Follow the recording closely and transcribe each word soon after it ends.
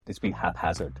It's been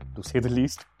haphazard, to say the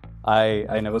least. I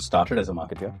never started as a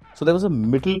marketer. So there was a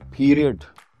middle period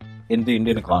in the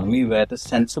Indian economy where the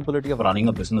sensibility of running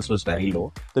a business was very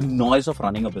low. The noise of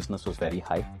running a business was very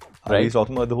high. Are you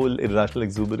talking about the whole irrational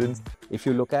exuberance? If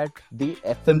you look at the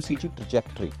FMCG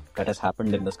trajectory that has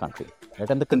happened in this country,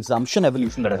 right, and the consumption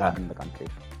evolution that has happened in the country,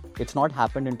 it's not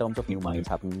happened in terms of new money, it's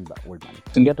happened in the old money.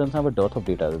 India doesn't have a dearth of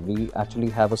data. We actually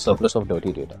have a surplus of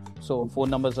dirty data. So phone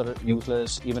numbers are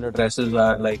useless, email addresses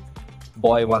are like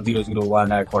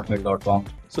boy1001@hotmail.com.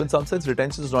 So in some sense,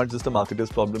 retention is not just a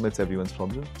marketer's problem, it's everyone's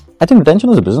problem. I think retention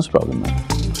is a business problem, man.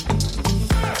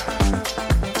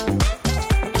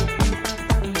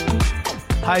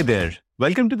 Hi there.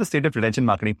 Welcome to the State of Retention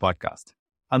Marketing podcast.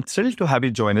 I'm thrilled to have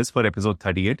you join us for episode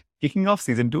 38, kicking off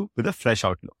season 2 with a fresh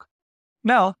outlook.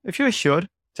 Now, if you're sure,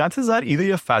 chances are either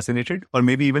you're fascinated or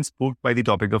maybe even spooked by the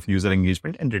topic of user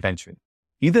engagement and retention.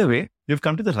 Either way, you've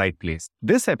come to the right place.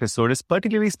 This episode is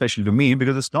particularly special to me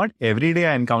because it's not every day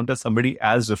I encounter somebody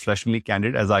as refreshingly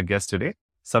candid as our guest today,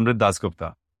 Samriddh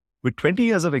Dasgupta. With 20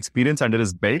 years of experience under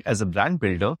his belt as a brand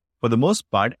builder, for the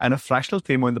most part, and a fractional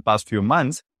CMO in the past few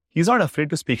months, he's not afraid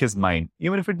to speak his mind,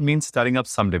 even if it means stirring up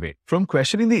some debate. From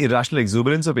questioning the irrational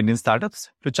exuberance of Indian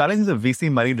startups to challenging the VC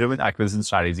money-driven acquisition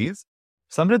strategies,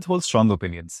 Samriddh holds strong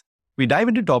opinions. We dive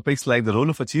into topics like the role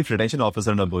of a chief retention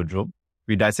officer in a boardroom.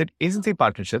 We dissect agency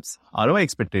partnerships, ROI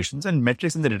expectations, and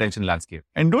metrics in the retention landscape.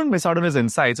 And don't miss out on his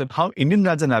insights on how Indian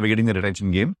brands are navigating the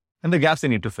retention game and the gaps they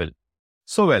need to fill.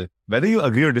 So well, whether you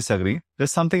agree or disagree,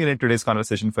 there's something in today's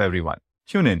conversation for everyone.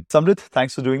 Tune in. Samriddh,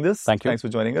 thanks for doing this. Thank you. Thanks for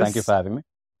joining us. Thank you for having me.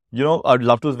 I'd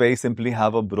love to very simply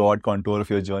have a broad contour of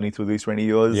your journey through these 20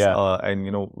 years. Yeah.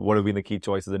 And what have been the key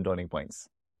choices and turning points?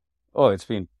 Oh, it's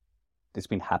been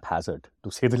haphazard,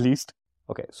 to say the least.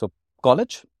 Okay, so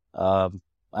college,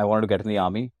 I wanted to get in the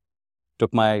army,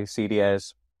 took my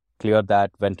CDS, cleared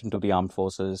that, went into the armed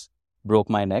forces, broke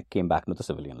my neck, came back into the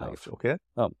civilian life. Okay.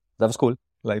 That was cool.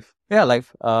 Life. Yeah,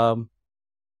 life.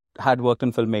 Had worked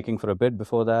in filmmaking for a bit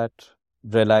before that,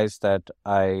 realized that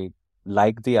I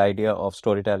like the idea of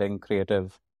storytelling,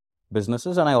 creative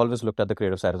businesses, and I always looked at the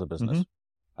creative side of the business.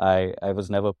 I was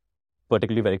never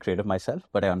particularly very creative myself,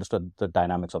 but I understood the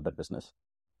dynamics of that business.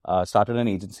 Started an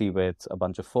agency with a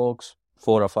bunch of folks,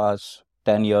 4 of us,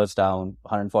 10 years down,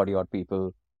 140 odd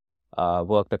people,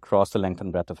 worked across the length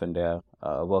and breadth of India,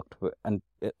 and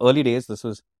early days, this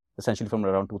was essentially from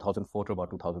around 2004 to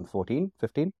about 2014,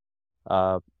 15.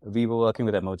 We were working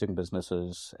with emerging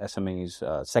businesses,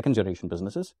 SMEs, second generation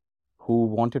businesses who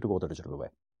wanted to go the digital way.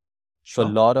 Sure. So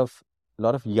a lot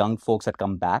of young folks had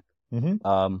come back,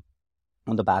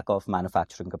 on the back of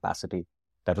manufacturing capacity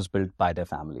that was built by their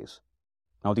families.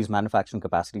 Now, these manufacturing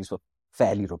capacities were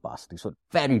fairly robust. These were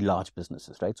very large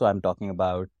businesses, right? So I'm talking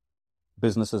about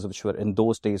businesses which were in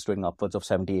those days doing upwards of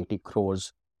 70, 80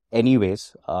 crores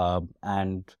anyways,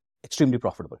 and extremely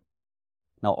profitable.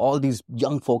 Now, all these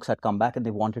young folks had come back and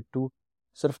they wanted to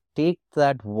sort of take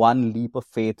that one leap of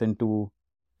faith into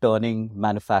turning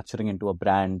manufacturing into a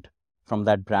brand, from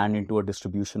that brand into a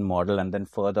distribution model, and then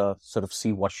further sort of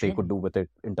see what they could do with it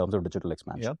in terms of digital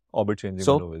expansion. Yeah, orbit changing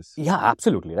So, maneuvers. yeah,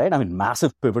 absolutely, right? I mean,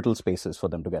 massive pivotal spaces for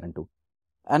them to get into.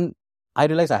 And I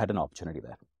realized I had an opportunity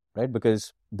there, right?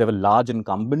 Because there were large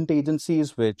incumbent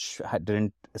agencies which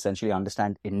didn't essentially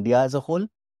understand India as a whole.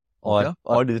 Or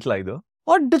digital either.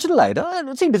 Or digital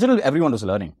either. See, digital, everyone was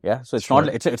learning, yeah? So it's Sure.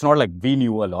 it's not like we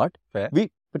knew a lot. Fair.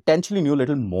 We potentially knew a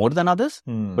little more than others,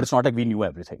 Hmm. but it's not like we knew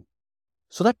everything.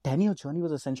 So that 10-year journey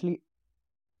was essentially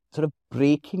sort of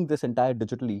breaking this entire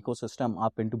digital ecosystem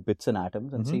up into bits and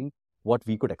atoms and seeing what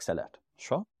we could excel at.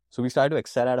 Sure. So we started to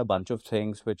excel at a bunch of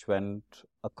things which went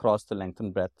across the length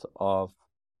and breadth of,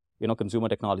 consumer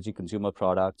technology, consumer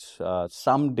products,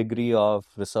 some degree of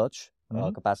research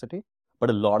capacity, but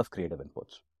a lot of creative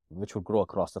inputs, which would grow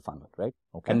across the funnel, right?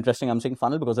 Okay. And interesting, I'm saying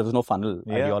funnel because there was no funnel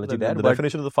ideology there. The but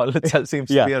definition of the funnel itself seems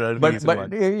to be a relatively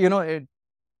but easy one.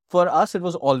 For us, it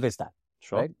was always that.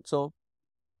 Sure. Right? So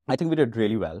I think we did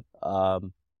really well.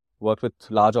 Worked with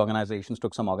large organizations,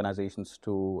 took some organizations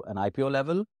to an IPO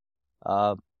level.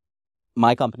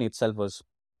 My company itself was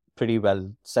pretty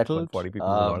well settled. 40 people,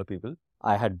 a lot of people.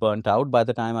 I had burnt out by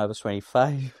the time I was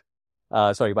 25.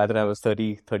 By the time I was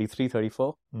 30, 33,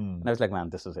 34. And I was like,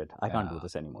 man, this is it. I can't do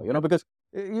this anymore. Because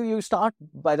you start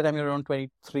by the time you're around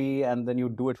 23 and then you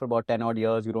do it for about 10 odd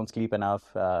years. You don't sleep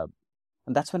enough. And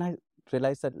that's when I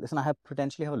realized that, listen, I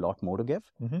potentially have a lot more to give.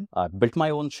 Built my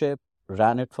own ship,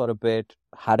 ran it for a bit,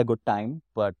 had a good time,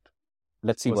 but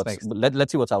let's see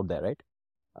let's see what's out there, right?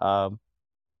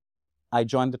 I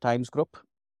joined the Times Group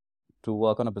to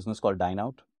work on a business called Dine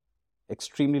Out.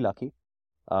 Extremely lucky.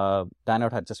 Dine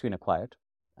Out had just been acquired,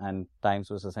 and Times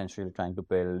was essentially trying to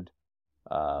build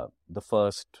the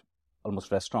first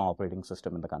almost restaurant operating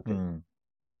system in the country.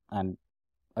 And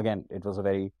again, it was a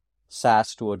very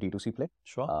SaaS to a D2C play,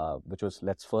 which was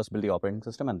let's first build the operating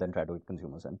system and then try to get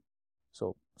consumers in.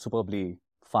 So superbly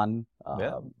fun,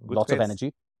 lots of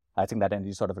energy. I think that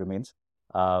energy sort of remains.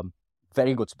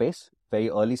 Very good space, very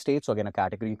early stage. So again, a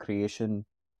category creation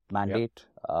mandate.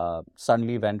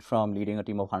 Suddenly went from leading a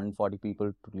team of 140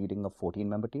 people to leading a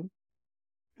 14-member team.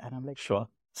 And I'm like,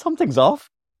 something's off.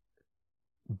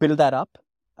 Build that up.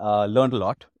 Learned a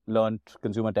lot. Learned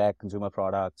consumer tech, consumer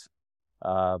products.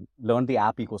 Learned the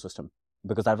app ecosystem,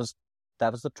 because that was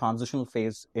the transitional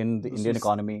phase in the Indian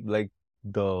economy. Like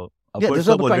the this was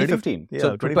about 2015.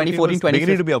 So 2014,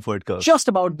 2015. To be upward curve. Just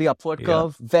about the upward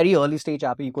curve. Very early stage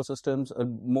app ecosystems.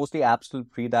 Mostly apps till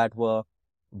pre that were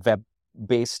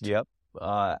web-based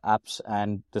apps,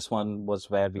 and this one was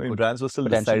where brands were still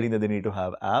deciding that they need to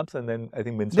have apps, and then I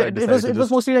think Minstrel decided it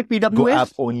was mostly like PWAs. Go app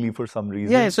only for some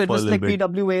reason. Yeah, so it was like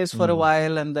PWAs for a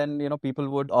while, and then people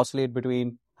would oscillate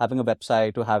between having a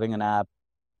website to having an app.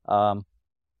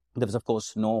 There was, of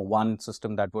course, no one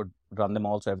system that would run them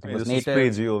all, so everything was native. This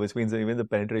was pre-Jio, which means that even the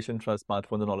penetration for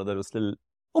smartphones and all of that was still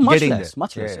much less.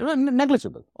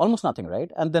 Negligible. Almost nothing,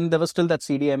 right? And then there was still that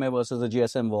CDMA versus the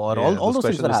GSM war. All those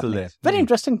things were happening. Very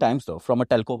interesting times, though, from a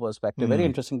telco perspective. Very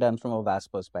interesting times from a VAS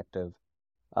perspective.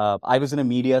 I was in a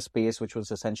media space, which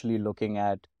was essentially looking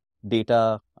at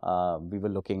data. We were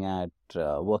looking at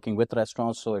working with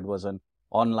restaurants, so it was an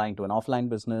online to an offline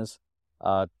business.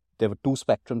 There were two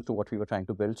spectrums to what we were trying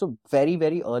to build. So very,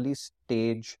 very early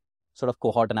stage sort of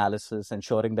cohort analysis,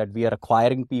 ensuring that we are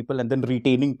acquiring people and then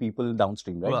retaining people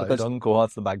downstream, right? Well, because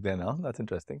cohorts back then, huh? That's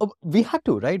interesting. We had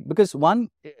to, right? Because one,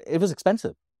 it was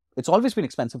expensive. It's always been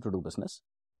expensive to do business,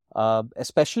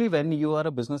 especially when you are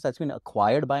a business that's been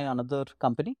acquired by another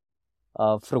company.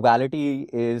 Frugality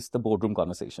is the boardroom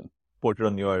conversation. Put it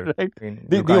on your, right?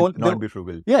 You can't not be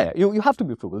frugal. Yeah, you have to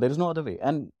be frugal. There is no other way.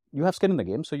 And you have skin in the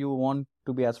game, so you want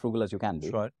to be as frugal as you can be.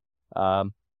 Sure.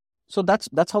 So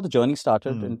that's how the journey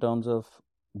started in terms of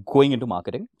going into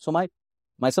marketing. So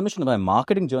my submission of my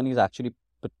marketing journey is actually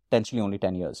potentially only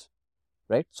 10 years,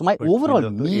 right? So my overall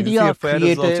media creative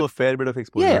is also a fair bit of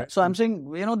exposure. Yeah. Right? So I'm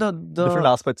saying, the different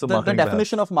aspects of marketing. The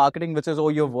definition of marketing, which is,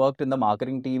 you've worked in the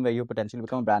marketing team where you potentially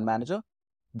become a brand manager.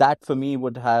 That for me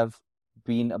would have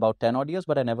been about 10 odd years,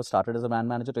 but I never started as a brand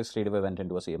manager. I straight away went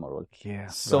into a CMO role. Yeah.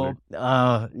 So,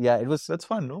 it was... That's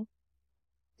fun, no?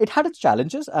 It had its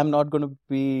challenges. I'm not going to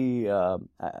be...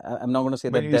 I'm not going to say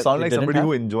that... You sound like somebody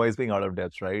who enjoys being out of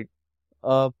depth, right?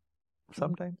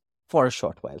 Sometimes. For a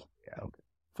short while. Yeah, okay.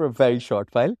 For a very short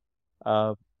while.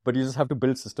 But you just have to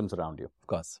build systems around you. Of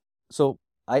course. So,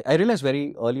 I realized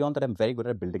very early on that I'm very good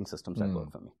at building systems that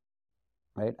work for me.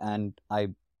 Right? And I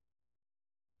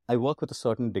work with a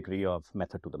certain degree of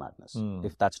method to the madness.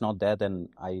 If that's not there, then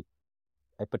I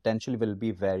potentially will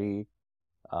be very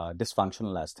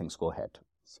dysfunctional as things go ahead.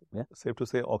 Yeah. Safe to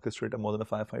say orchestrator more than a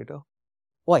firefighter?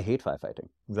 Oh, I hate firefighting.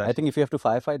 Exactly. I think if you have to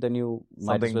firefight, then you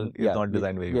might as well... Something is not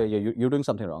designed very well. Yeah, you're doing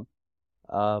something wrong.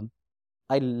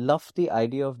 I love the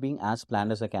idea of being as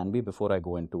planned as I can be before I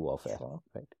go into warfare. Sure.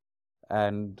 Right?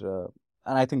 And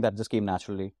I think that just came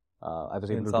naturally. I was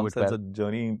able to do it well. In some sense, a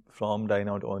journey from Dine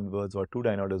Out onwards or to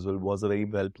Dine Out as well was a very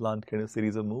well-planned kind of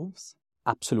series of moves?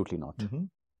 Absolutely not.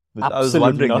 I was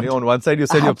wondering, on one side you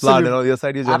said you're planned, and on the other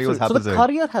side your journey was happening. So the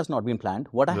career has not been planned.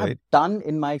 What I have done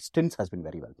in my stints has been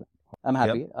very well planned. I'm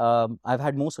happy. I've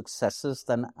had more successes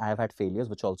than I have had failures,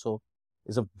 which also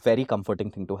is a very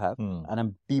comforting thing to have. And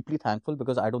I'm deeply thankful,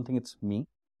 because I don't think it's me.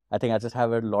 I think I just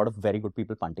have a lot of very good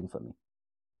people punting for me.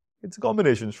 It's a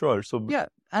combination, sure. So yeah,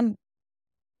 and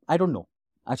I don't know.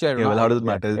 Actually, I don't know. Well, how does it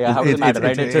matter? Yeah, how does it matter,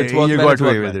 right? It's worked you well, got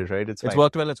away with it, right? It's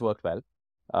worked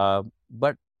well.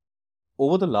 But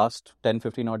over the last 10,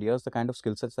 15 odd years, the kind of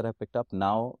skill sets that I've picked up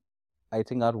now, I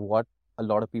think are what a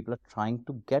lot of people are trying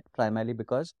to get, primarily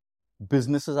because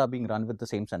businesses are being run with the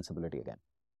same sensibility again.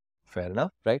 Fair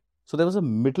enough. Right? So there was a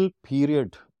middle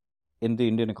period in the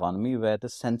Indian economy where the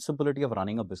sensibility of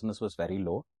running a business was very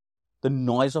low. The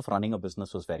noise of running a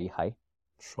business was very high.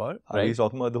 Sure. Are you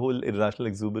talking about the whole irrational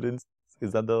exuberance?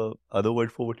 Is that the other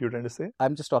word for what you're trying to say?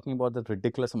 I'm just talking about the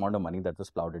ridiculous amount of money that was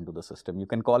plowed into the system. You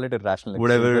can call it irrational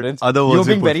Whatever exuberance. other words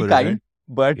you're being very kind, right?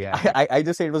 But I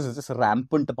just say it was just a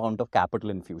rampant amount of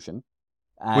capital infusion.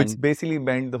 And which basically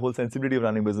meant the whole sensibility of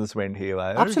running business went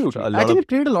haywire. Absolutely. I think it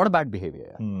created a lot of bad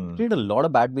behavior. It created a lot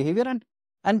of bad behavior,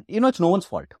 and it's no one's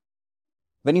fault.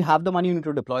 When you have the money, you need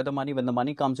to deploy the money. When the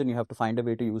money comes in, you have to find a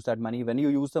way to use that money. When you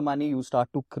use the money, you start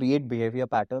to create behavior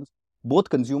patterns, both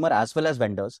consumer as well as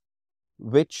vendors,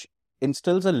 which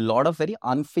instills a lot of very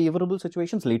unfavorable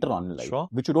situations later on in life, Sure.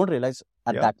 which you don't realize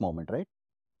at Yeah. that moment, right?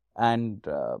 And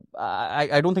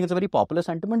I don't think it's a very popular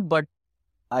sentiment, but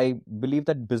I believe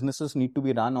that businesses need to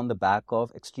be run on the back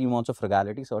of extreme amounts of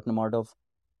frugality, certain amount of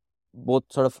both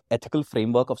sort of ethical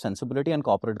framework of sensibility and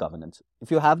corporate governance.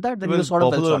 If you have that, then Well, you're sort of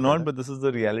well popular or sorted, not, right? but this is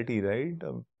the reality, right?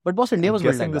 But boss, India I'm was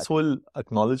built guessing like this that. whole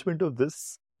acknowledgement of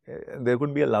this, there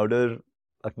couldn't be a louder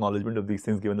acknowledgement of these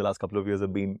things given the last couple of years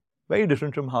have been very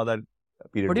different from how that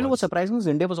period But you know was. what's surprising is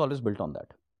India was always built on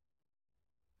that.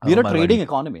 I'm We're a Marwadi. trading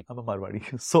economy, I'm a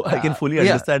Marwadi. So I can fully yeah.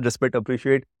 understand, respect,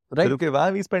 appreciate. right? That, okay, why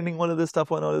are we spending all of this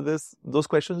stuff on all of this? Those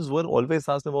questions were always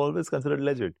asked and were always considered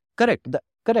legit. Correct.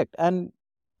 Correct. And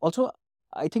also,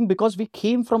 I think because we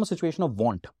came from a situation of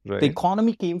want, Right. the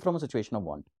economy came from a situation of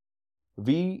want.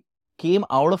 We came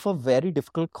out of a very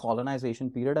difficult colonization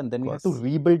period, and then we had to course.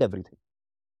 rebuild everything.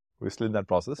 We're still in that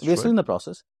process. We're still in the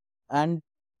process. And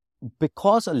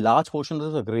because a large portion of this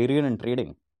is agrarian and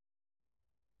trading,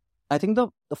 I think the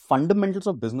fundamentals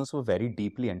of business were very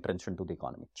deeply entrenched into the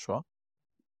economy. Sure.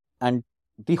 And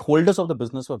the holders of the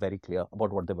business were very clear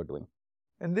about what they were doing.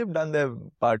 And they've done their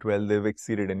part well. They've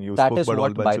exceeded. And you That spoke is about what,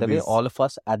 all bunch by of the way, these all of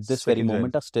us at this very second gen.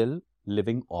 moment are still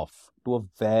living off to a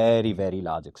very, very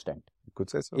large extent. You could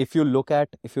say so. If you look at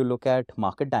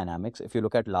market dynamics, if you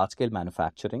look at large scale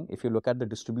manufacturing, if you look at the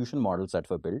distribution models that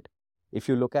were built, if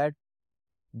you look at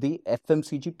the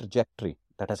FMCG trajectory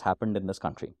that has happened in this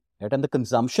country, right, and the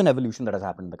consumption evolution that has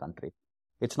happened in the country,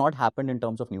 it's not happened in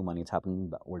terms of new money, it's happened in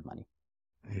the old money.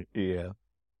 Yeah.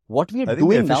 What we are I think the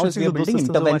doing now is efficiencies we are of those building systems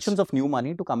are much- interventions of new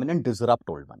money to come in and disrupt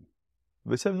old money.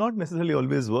 Which have not necessarily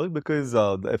always worked because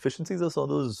the efficiencies of some of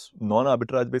those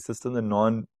non-arbitrage based systems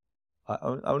and I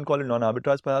wouldn't call it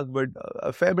non-arbitrage perhaps, but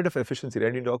a fair bit of efficiency, right?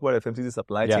 When you talk about FMCG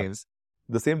supply Yeah. chains,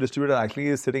 the same distributor actually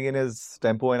is sitting in his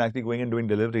tempo and actually going and doing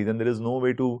deliveries, and there is no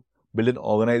way to build an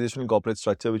organizational corporate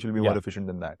structure which will be more Yeah. efficient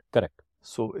than that. Correct.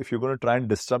 So if you're going to try and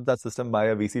disrupt that system by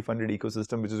a VC-funded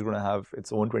ecosystem, which is going to have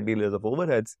its own 20 layers of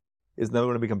overheads, it's never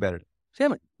going to be competitive. See, I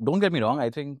mean, don't get me wrong, I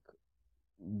think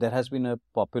there has been a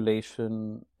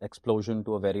population explosion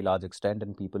to a very large extent,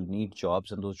 and people need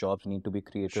jobs, and those jobs need to be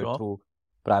created Sure. through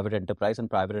private enterprise, and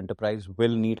private enterprise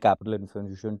will need capital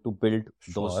infusion to build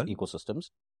those Sure. ecosystems.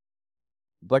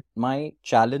 But my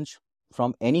challenge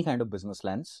from any kind of business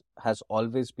lens has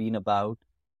always been about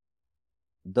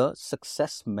the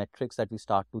success metrics that we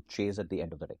start to chase at the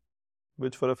end of the day.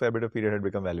 Which for a fair bit of period had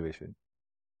become valuation.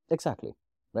 Exactly,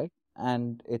 right?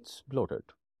 And it's bloated,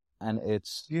 and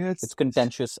it's Yeah,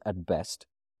 contentious at best,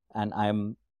 and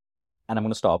I'm going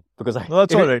to stop because No,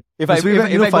 that's all right. If I So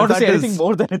even, if I fun want to say fact anything is-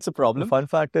 more, then it's a The problem. fun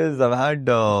fact is, I've had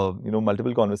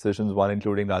multiple conversations, one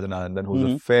including Rajan Anandan, who's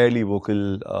a Mhm. fairly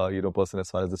vocal person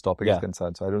as far as this topic is Yeah.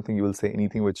 concerned. So I don't think you will say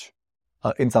anything which,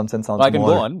 in some sense, sounds I can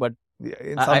more. go on, but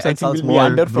In I some sense, think sounds we'll more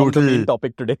meander from the brutal. main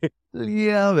topic today.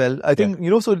 Yeah, well, I think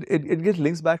so. It gets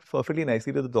links back perfectly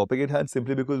nicely to the topic it had,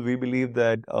 simply because we believe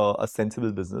that a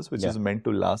sensible business, which is meant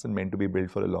to last and meant to be built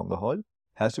for a longer haul,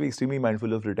 has to be extremely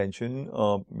mindful of retention.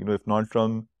 If not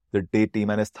from the day T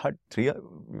minus 3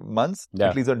 months,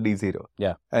 at least on D0.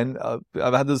 Yeah. And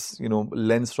I've had this,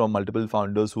 lens from multiple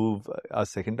founders who are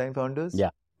second-time founders.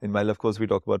 Yeah. And while, of course, we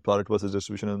talk about product versus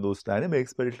distribution and those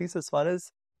dynamics, but at least as far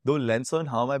as the lens on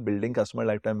how am I building customer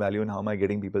lifetime value and how am I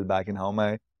getting people back and how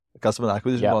my customer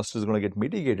acquisition cost is going to get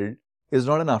mitigated is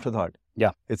not an afterthought.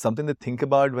 Yeah. It's something they think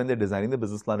about when they're designing the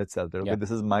business plan itself. That, okay,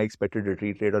 this is my expected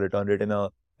retreat rate or return rate in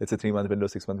a, let's say, 3-month window,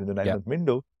 6-month window, 9-month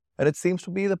window. And it seems to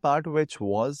be the part which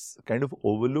was kind of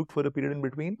overlooked for a period in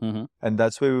between. Mm-hmm. And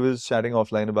that's why we were chatting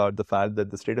offline about the fact that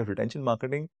the state of retention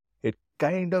marketing, it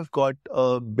kind of got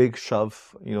a big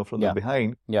shove, from the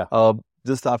behind. Yeah.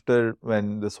 Just after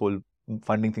when this whole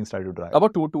funding thing started to dry.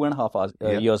 About 2.5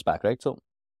 hours, years back, right? So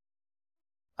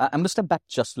I'm going to step back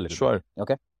just a little bit.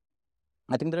 Okay.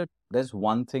 I think there's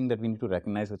one thing that we need to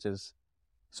recognize which is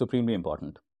supremely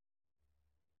important.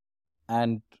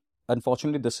 And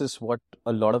unfortunately, this is what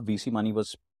a lot of VC money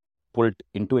was pulled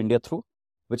into India through,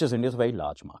 which is India's very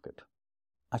large market.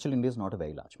 Actually, India is not a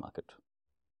very large market.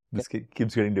 This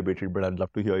keeps getting debated, but I'd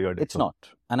love to hear your take. It's not.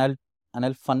 And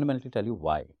I'll fundamentally tell you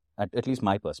why, at least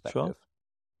my perspective. Sure.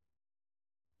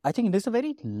 I think India is a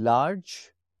very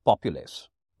large populace.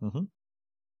 Mm-hmm.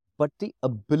 But the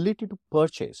ability to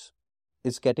purchase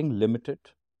is getting limited.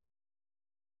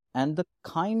 And the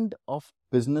kind of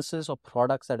businesses or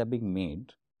products that are being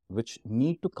made, which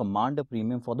need to command a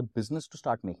premium for the business to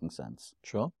start making sense.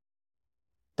 Sure.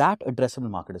 That addressable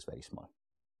market is very small.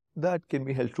 That can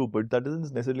be held true, but that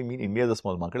doesn't necessarily mean India is a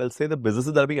small market. I'll say the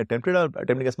businesses that are being attempted are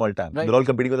attempting a small TAM. Right. They're all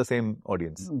competing with the same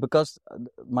audience. Because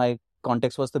my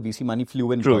context was the VC money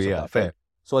flew in. True, because of yeah, that, fair. right?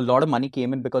 So a lot of money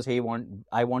came in because, hey,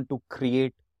 I want to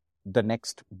create the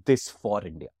next this for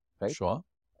India, right? Sure.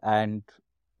 And,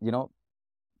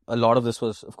 a lot of this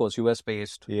was, of course, US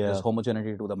based. Yeah. There's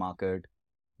homogeneity to the market.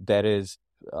 There is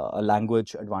a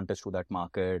language advantage to that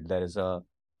market. There is a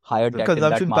higher debt in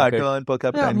that market. Pattern, per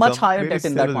capita income, much higher debt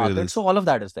in that market. So all of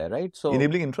that is there, right? So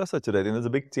enabling infrastructure, I think there's a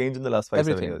big change in the last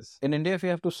 5-7 years. In India, if you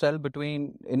have to sell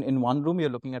in one room, you're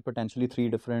looking at potentially 3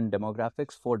 different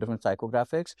demographics, 4 different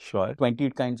psychographics, sure, 20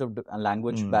 kinds of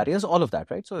language barriers, all of that,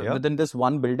 right? So within this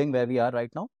one building where we are right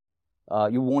now,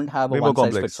 you won't have a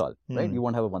one-size-fits-all, right? You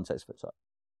won't have a one-size-fits-all.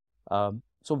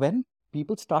 So when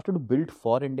people started to build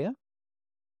for India,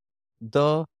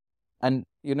 go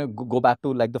back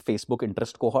to like the Facebook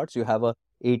interest cohorts, you have a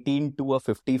 18 to a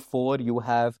 54, you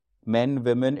have men,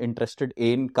 women interested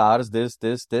in cars, this.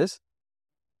 Dude,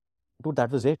 that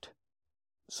was it.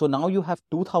 So now you have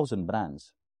 2,000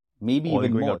 brands, maybe all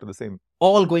even going more. After the same.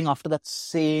 All going after that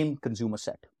same consumer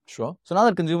set. Sure. So now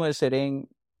the consumer is sitting,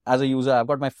 as a user, I've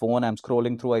got my phone, I'm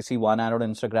scrolling through, I see one ad on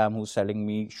Instagram who's selling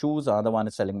me shoes, another one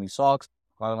is selling me socks,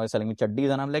 another one is selling me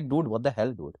chaddis, and I'm like, dude, what the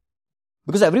hell, dude?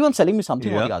 Because everyone's selling me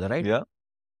something or the other, right? Yeah.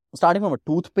 Starting from a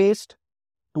toothpaste,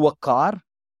 to a car,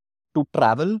 to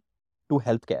travel, to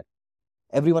healthcare.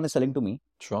 Everyone is selling to me.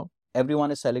 Sure.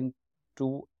 Everyone is selling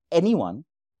to anyone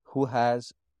who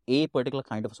has a particular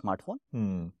kind of a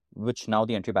smartphone, which now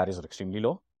the entry barriers are extremely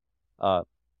low.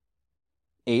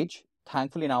 Age.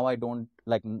 Thankfully, now I don't,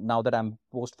 now that I'm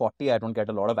post 40, I don't get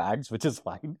a lot of ads, which is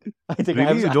fine. I think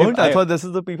really? You don't? I thought this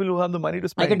is the people who have the money to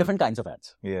spend. I get different kinds of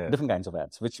ads. Yeah. Different kinds of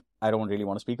ads, which I don't really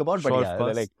want to speak about. Sure, but yeah,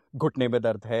 like, ghutne mein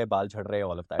dard hai, baal jhad rahe,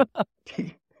 all of that.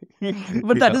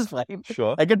 But that is fine.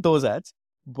 Sure. I get those ads.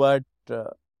 But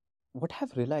what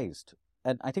I've realized,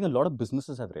 and I think a lot of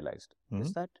businesses have realized,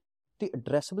 is that the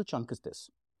addressable chunk is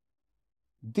this.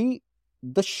 The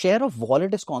share of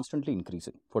wallet is constantly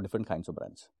increasing for different kinds of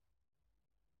brands.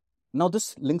 Now,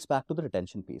 this links back to the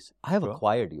retention piece. I have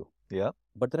acquired you. Yeah.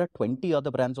 But there are 20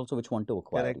 other brands also which want to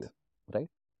acquire you. Right?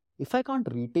 If I can't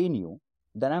retain you,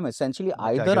 then I'm essentially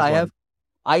either I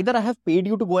have paid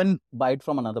you to go and buy it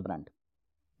from another brand.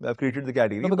 I've created the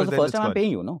category. No, because the first time I'm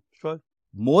paying you, no? Sure.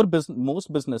 Most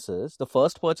businesses, the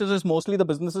first purchase is mostly the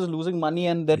businesses losing money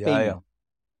and they're paying you.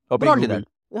 Or paying Google. That.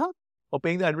 Yeah. Or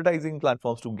paying the advertising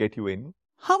platforms to get you in.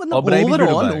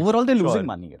 Overall, they're losing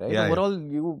money, right? Yeah, overall,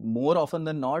 you more often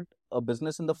than not, a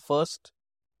business in the first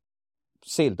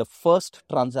sale, the first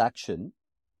transaction,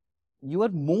 you are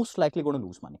most likely going to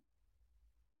lose money.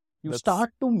 You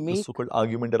start to make the so-called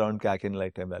argument around CAC and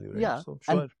lifetime value, right? Yeah. So,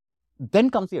 sure. And then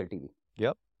comes the LTV.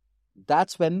 Yep.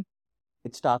 That's when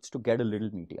it starts to get a little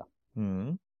meatier.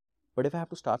 But if I have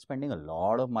to start spending a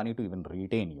lot of money to even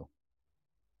retain you,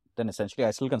 then essentially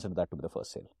I still consider that to be the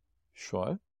first sale.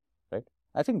 Sure. Right?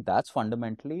 I think that's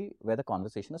fundamentally where the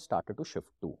conversation has started to shift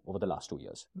to over the last 2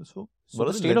 years. So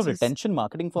the state of retention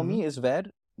marketing for me is where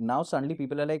now suddenly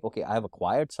people are like, okay, I have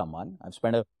acquired someone. I've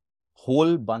spent a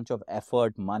whole bunch of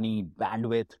effort, money,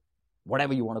 bandwidth,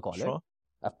 whatever you want to call it.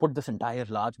 I've put this entire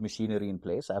large machinery in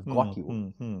place. I've got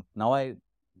you. Now I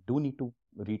do need to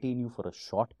retain you for a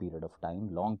short period of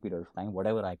time, long period of time,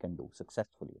 whatever I can do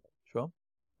successfully. Sure.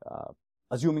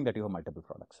 Assuming that you have multiple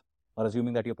products. Or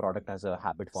assuming that your product has a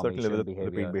habit formation repeat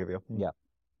behavior. Yeah.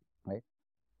 Right.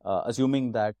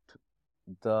 Assuming that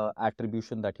the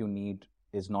attribution that you need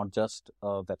is not just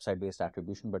a website-based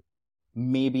attribution, but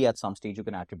maybe at some stage you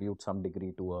can attribute some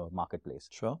degree to a marketplace.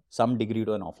 Sure. Some degree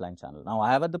to an offline channel. Now,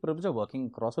 I have had the privilege of working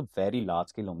across a very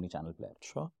large-scale omni-channel player.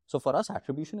 Sure. So for us,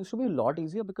 attribution used to be a lot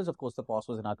easier because, of course, the cost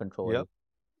was in our control. Yep.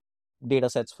 Data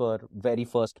sets were very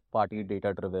first-party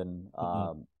data-driven.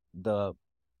 The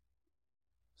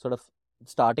sort of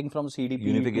starting from CDP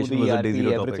unification to the ERP,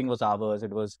 topic. everything was ours.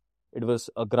 It was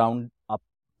a ground-up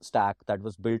stack that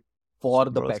was built for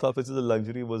the pet. Stuff which is a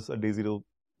luxury was a day zero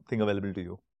thing available to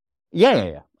you.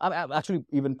 Yeah. I'm actually,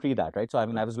 even pre that, right? So, I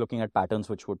mean, I was looking at patterns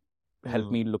which would help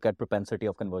me look at propensity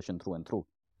of conversion through and through.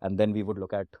 And then we would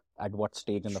look at what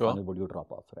stage in the funnel would you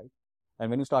drop off, right? And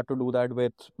when you start to do that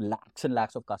with lakhs and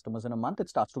lakhs of customers in a month, it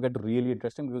starts to get really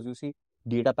interesting because you see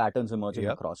data patterns emerging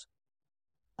across.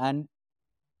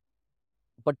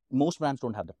 But most brands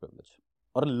don't have that privilege.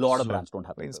 Or a lot of brands don't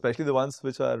have that especially the ones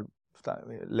which are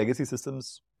legacy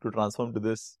systems to transform to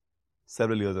this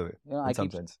several years away, in some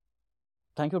sense.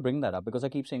 Thank you for bringing that up because I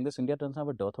keep saying this. India doesn't have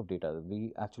a dearth of data.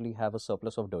 We actually have a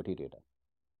surplus of dirty data.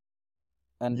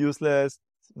 And useless,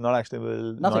 not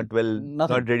actionable, not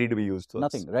ready to be used.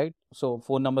 Nothing, right? So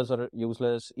phone numbers are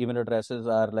useless. Email addresses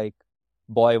are like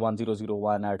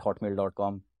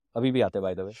boy1001@hotmail.com. Abhi bhi aate,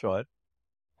 by the way. Sure.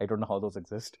 I don't know how those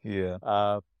exist. Yeah.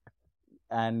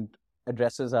 And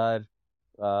addresses are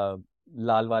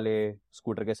लाल वाले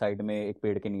scooter के side में एक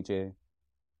पेड़ के नीचे.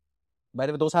 By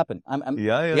the way, those happen.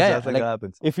 Yeah, like that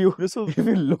happens. If you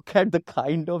look at the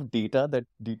kind of data that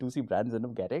D2C brands end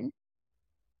up getting,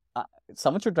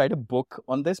 someone should write a book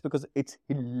on this because it's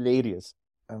hilarious.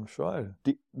 I'm sure.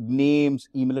 The names,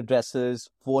 email addresses,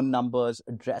 phone numbers,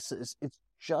 addresses. It's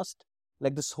just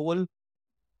like this whole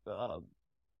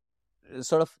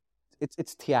sort of,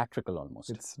 it's theatrical almost.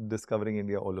 It's discovering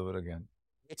India all over again.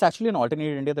 It's actually an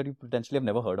alternate India that you potentially have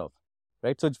never heard of,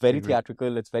 right? So it's very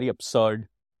theatrical, it's very absurd,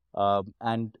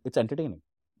 and it's entertaining.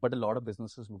 But a lot of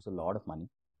businesses lose a lot of money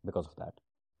because of that.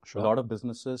 Sure. A lot of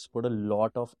businesses put a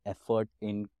lot of effort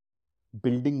in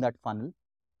building that funnel,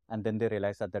 and then they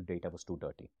realize that that data was too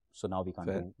dirty. So now we can't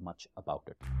do much about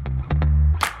it.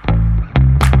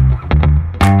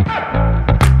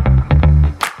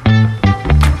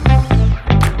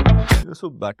 So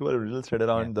back to our original thread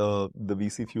around the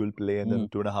VC fuel play, and then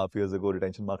 2.5 years ago,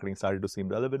 retention marketing started to seem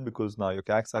relevant because now your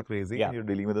CACs are crazy and you're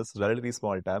dealing with this relatively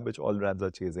small tab, which all brands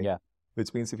are chasing.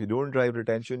 Which means if you don't drive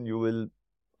retention, you will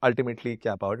ultimately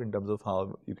cap out in terms of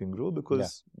how you can grow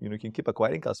because you can keep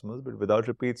acquiring customers, but without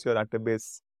repeats, your active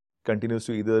base continues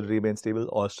to either remain stable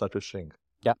or start to shrink.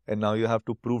 And now you have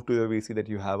to prove to your VC that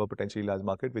you have a potentially large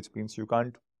market, which means you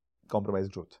can't compromise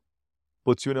growth.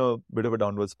 Puts you in a bit of a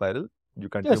downward spiral. You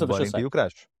continue burning till you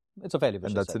crash. It's a fairly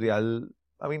vicious And that's a real,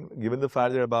 I mean, given the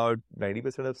fact that about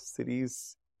 90% of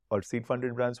series or seed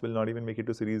funded brands will not even make it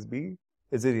to series B,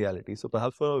 is a reality. So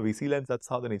perhaps for a VC lens, that's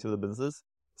how the nature of the business is.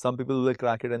 Some people will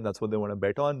crack it and that's what they want to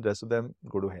bet on. The rest of them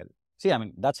go to hell. See, I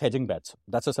mean, that's hedging bets.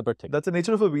 That's a separate thing. That's the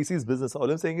nature of a VC's business.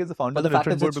 All I'm saying is the founder is a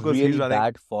different board because really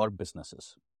bad for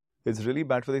businesses. It's really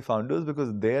bad for the founders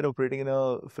because they're operating in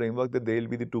a framework that they'll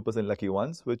be the 2% lucky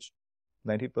ones, which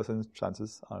 90%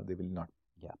 chances are they will not.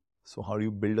 So how do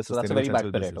you build a sustainable that's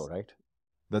a very bad Pareto, right?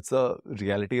 That's a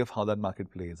reality of how that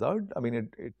market plays out. I mean,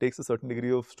 it takes a certain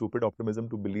degree of stupid optimism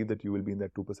to believe that you will be in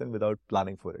that 2% without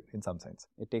planning for it in some sense.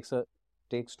 It takes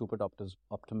stupid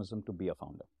optimism to be a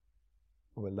founder.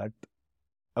 Well, that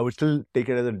I would still take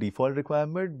it as a default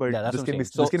requirement, but this can be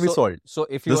solved. So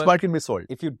if this part can be solved.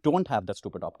 If you don't have that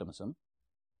stupid optimism,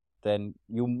 then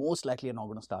you most likely are not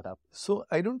going to start up. So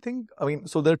I don't think, I mean,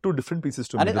 so there are two different pieces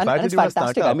to me. The fact that it's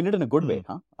fantastic. I mean it in a good way.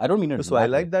 Huh? I don't mean it in a So bad I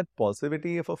like way. that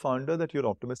positivity of a founder that you're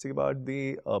optimistic about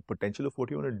the potential of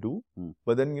what you want to do.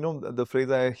 But then, the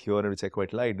phrase I hear and which I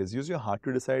quite like is use your heart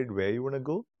to decide where you want to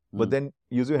go, but then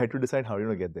use your head to decide how you're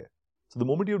going to get there. So the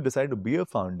moment you decide to be a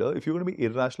founder, if you're going to be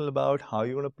irrational about how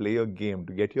you're going to play your game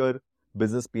to get your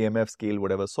business PMF scale,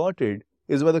 whatever sorted,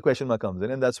 is where the question mark comes in,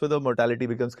 and that's where the mortality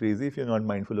becomes crazy if you're not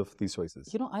mindful of these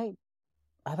choices.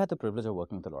 I've had the privilege of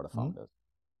working with a lot of founders,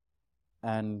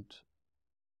 and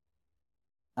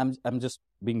I'm just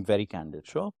being very candid.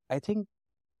 Sure. I think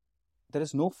there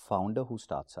is no founder who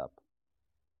starts up,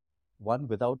 one,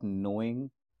 without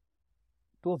knowing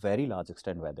to a very large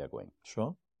extent where they're going.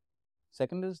 Sure.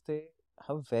 Second is they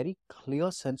have a very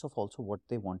clear sense of also what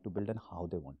they want to build and how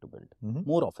they want to build,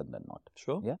 more often than not.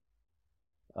 Sure.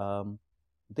 Yeah.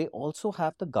 They also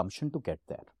have the gumption to get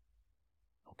there.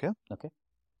 Okay.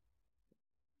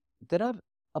 There are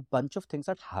a bunch of things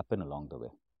that happen along the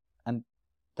way, and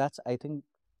that's I think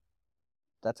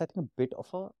a bit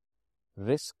of a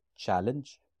risk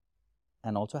challenge,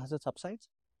 and also has its upsides.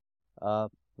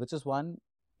 Which is one,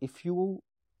 if you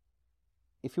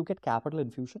get capital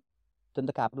infusion, then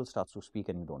the capital starts to speak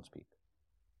and you don't speak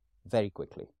very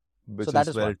quickly. Which so that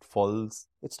is where it falls.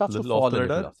 It starts to fall a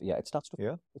little off. Yeah, it starts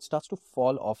to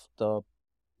fall off the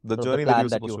journey plan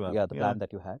that you have. The plan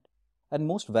that you had. And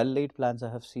most well-laid plans I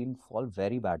have seen fall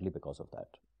very badly because of that.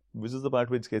 Which is the part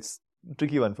which gets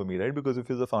tricky one for me, right? Because if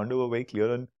you're a founder who are very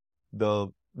clear on the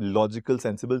logical,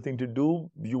 sensible thing to do,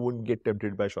 you wouldn't get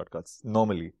tempted by shortcuts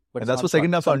normally. But that's what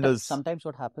second-half founders. Sometimes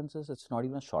what happens is it's not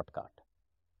even a shortcut.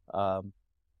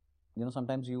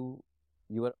 Sometimes you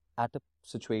are at a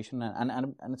situation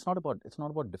and it's not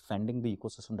about defending the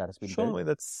ecosystem that has been built. Sure,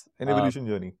 that's an evolution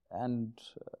journey. And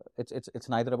it's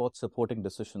neither about supporting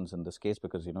decisions in this case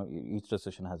because each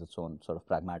decision has its own sort of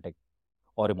pragmatic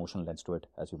or emotional lens to it,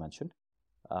 as you mentioned.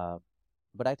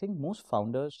 But I think most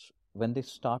founders, when they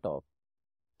start off,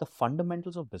 the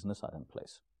fundamentals of business are in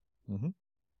place.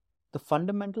 The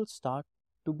fundamentals start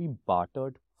to be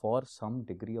bartered for some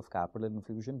degree of capital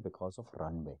infusion because of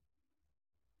runway.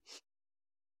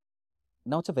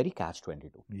 Now it's a very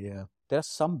catch-22. Yeah. There are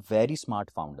some very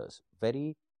smart founders,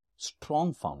 very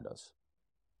strong founders.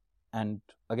 And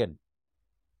again,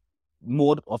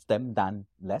 more of them than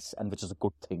less, and which is a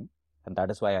good thing. And that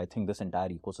is why I think this entire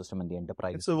ecosystem and the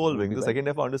enterprise... It's evolving. The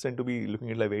second-half founders tend to be looking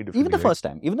at it like very differently. Even the first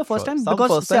time. Because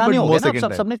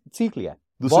सबने सीख लिया है.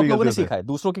 बहुत लोगों ने सीखा है,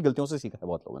 दूसरों की गलतियों से सीखा है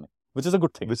बहुत लोगों ने, which is a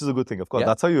good thing. Which is a good thing, of course.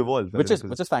 That's how you evolve. Which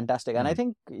is fantastic. And I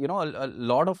think, a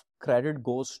lot of credit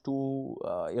goes to,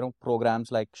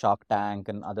 programs like Shark Tank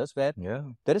and others where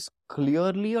there is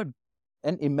clearly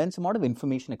an immense amount of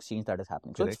information exchange that is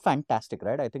happening. So it's fantastic,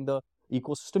 right? I think the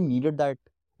ecosystem needed that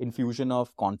infusion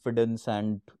of confidence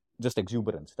and just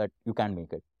exuberance that you can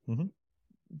make it. Mm-hmm.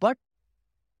 But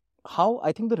how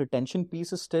I think the retention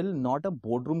piece is still not a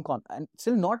boardroom and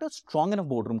still not a strong enough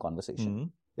boardroom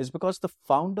conversation is because the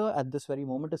founder at this very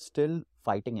moment is still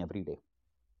fighting every day.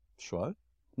 Sure.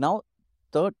 Now,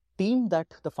 the team that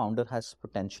the founder has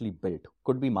potentially built,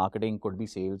 could be marketing, could be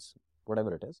sales,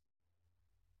 whatever it is,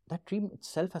 that team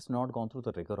itself has not gone through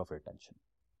the rigor of retention.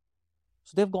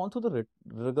 So they've gone through the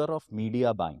rigor of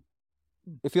media buying.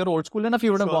 If you're old school enough,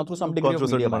 you would have gone through some degree of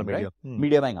media buying, right?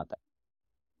 Media buying आता है,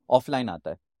 offline आता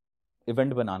है,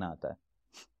 event बनाना आता है,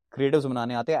 creatives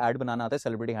बनाने आते हैं, ad बनाना आता है,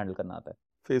 celebrity handle करना आता है.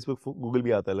 Facebook, Google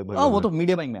भी आता है लगभग. हाँ, वो तो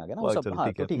media buying में आ गया ना, वो सब,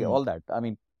 हाँ, तो ठीक है, all that. I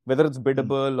mean, whether it's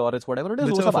biddable or it's whatever it is,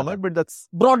 वो सब आता है. But that's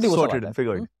broadly sorted and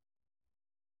figured.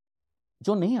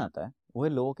 जो नहीं आता है, वो है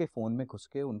लोगों के फोन में घुस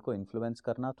के उनको इन्फ्लुएंस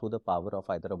करना through the power of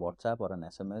either a WhatsApp or an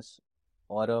SMS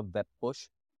or a web push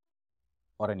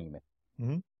or an email.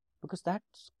 Mm-hmm. Because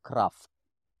that's craft.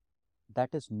 That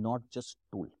is not just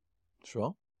tool.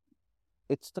 Sure.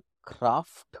 It's the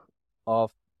craft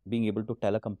of being able to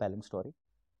tell a compelling story.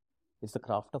 It's the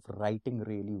craft of writing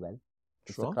really well.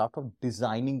 It's the craft of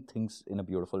designing things in a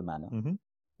beautiful manner. Mm-hmm.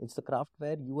 It's the craft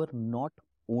where you are not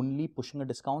only pushing a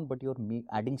discount, but you're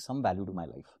adding some value to my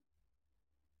life.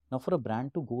 Now, for a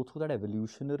brand to go through that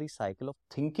evolutionary cycle of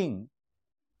thinking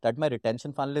that my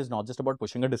retention funnel is not just about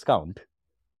pushing a discount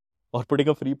or putting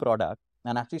a free product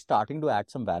and actually starting to add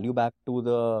some value back to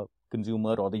the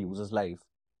consumer or the user's life,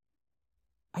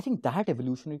 I think that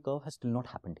evolutionary curve has still not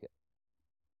happened here.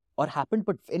 Or happened,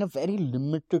 but in a very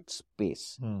limited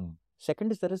space.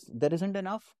 Second is there isn't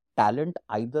enough talent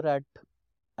either at,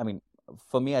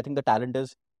 for me, I think the talent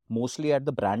is mostly at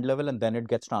the brand level and then it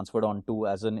gets transferred on to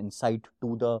as an insight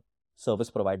to the service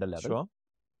provider level. Sure.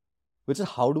 Which is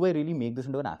how do I really make this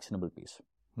into an actionable piece?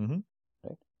 Mm-hmm.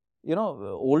 Right?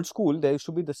 Old school, there used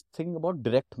to be this thing about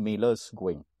direct mailers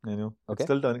going. I know. Okay. It's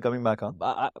still coming back, huh?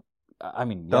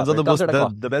 Turns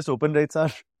out the best open rates are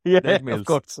direct mails. Of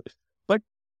course. But,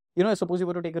 suppose you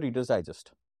were to take a Reader's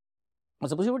Digest, or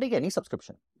suppose you were to take any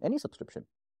subscription,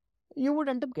 you would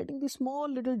end up getting these small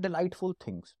little delightful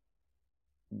things.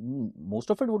 Most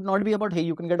of it would not be about, hey,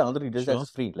 you can get another Reader's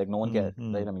Digest free. Like, no one cares.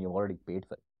 Right? You've already paid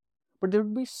for it. But there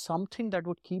would be something that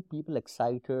would keep people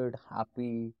excited,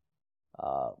 happy,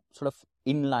 sort of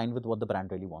in line with what the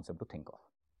brand really wants them to think of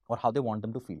or how they want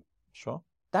them to feel. Sure.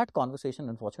 That conversation,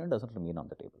 unfortunately, doesn't remain on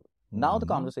the table. Now the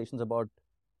conversations about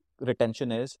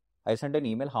retention is, I sent an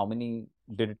email, how many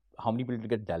people did it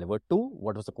get delivered to?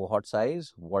 What was the cohort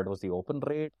size? What was the open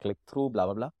rate? Click through, blah,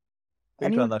 blah, blah.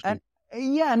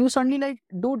 And you suddenly like,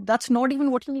 dude, that's not even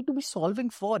what you need to be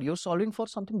solving for. You're solving for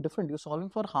something different. You're solving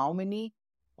for how many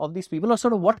of these people, or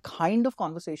sort of what kind of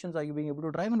conversations are you being able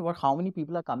to drive, and how many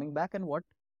people are coming back, and what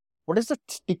is the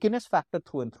stickiness factor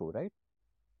through and through, right?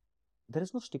 There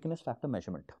is no stickiness factor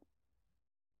measurement.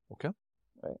 Okay.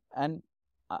 Right. And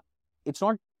it's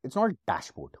not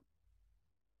dashboard.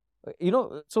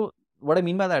 So what I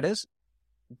mean by that is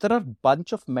there are a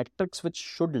bunch of metrics which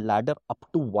should ladder up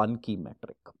to one key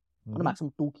metric, or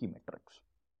maximum two key metrics.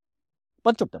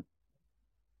 Bunch of them.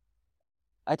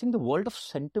 I think the world of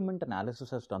sentiment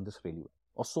analysis has done this really well,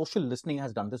 or social listening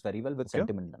has done this very well with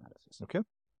sentiment analysis. Okay.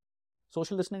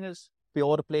 Social listening is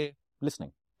pure play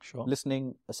listening. Sure.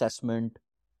 Listening, assessment,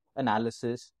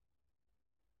 analysis,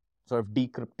 sort of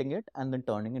decrypting it and then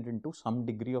turning it into some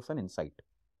degree of an insight.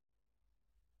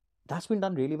 That's been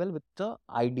done really well with the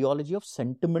ideology of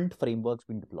sentiment frameworks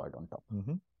being deployed on top.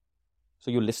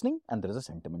 So you're listening and there is a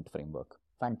sentiment framework.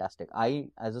 Fantastic. I,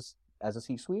 as a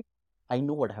C-suite, I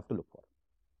know what I have to look for.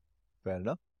 Fair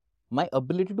enough. My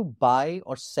ability to buy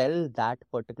or sell that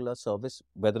particular service,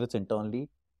 whether it's internally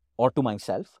or to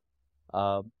myself,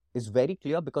 is very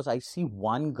clear because I see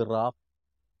one graph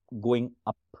going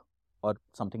up or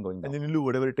something going down. And then you do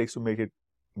whatever it takes to make it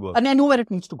work. And I know where it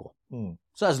needs to go.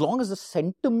 So as long as the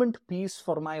sentiment piece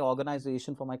for my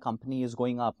organization, for my company is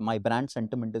going up, my brand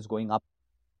sentiment is going up,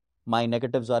 my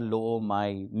negatives are low,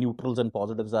 my neutrals and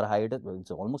positives are high,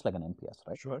 it's almost like an NPS,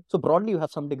 right? Sure. So broadly, you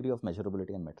have some degree of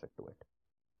measurability and metric to it.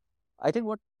 I think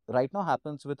what right now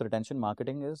happens with retention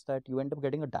marketing is that you end up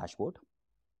getting a dashboard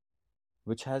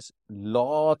which has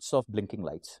lots of blinking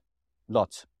lights.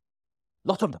 Lots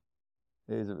of them.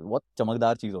 What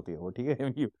chamakdar cheez hoti hai wo, theek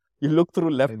hai? You look through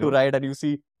left to right and you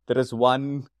see there is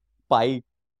one pie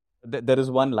there is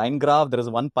one line graph, there is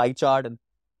one pie chart, and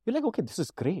you're like, okay, this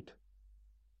is great.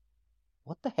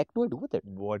 What the heck do I do with it?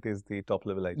 What is the top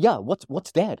level item? Yeah,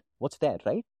 what's there? What's there,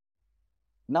 right?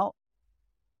 Now,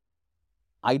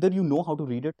 either you know how to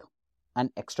read it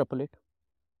and extrapolate.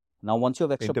 Now, once you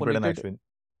have extrapolated,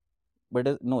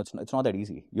 but no, it's not that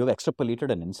easy. You have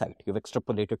extrapolated an insight. You've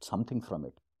extrapolated something from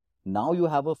it. Now you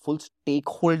have a full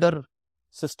stakeholder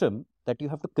system that you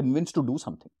have to convince to do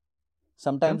something.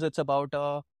 Sometimes it's about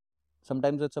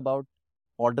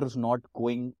orders not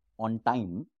going on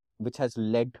time, which has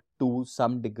led to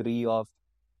some degree of,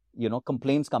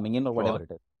 complaints coming in or whatever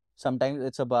it is. Sometimes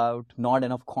it's about not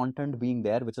enough content being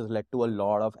there, which has led to a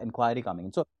lot of inquiry coming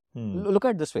in. So look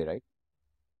at it this way, right?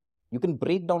 You can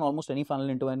break down almost any funnel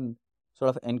into an sort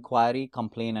of inquiry,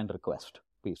 complaint, and request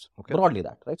piece. Broadly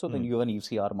that, right? So then you have an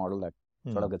ECR model that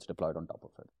sort of gets deployed on top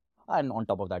of it. And on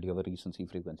top of that, you have a recency,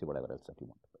 frequency, whatever else that you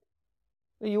want to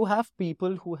put. You have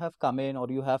people who have come in, or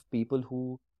you have people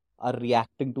who are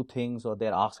reacting to things, or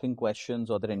they're asking questions,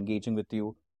 or they're engaging with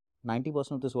you.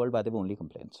 90% of this world, by the way, only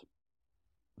complains.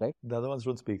 Right? The other ones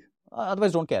don't speak.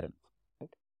 Otherwise, don't care. Right?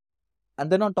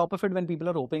 And then on top of it, when people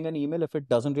are opening an email, if it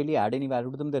doesn't really add any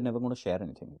value to them, they're never going to share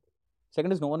anything.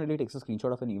 Second is, no one really takes a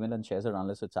screenshot of an email and shares it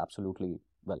unless it's absolutely,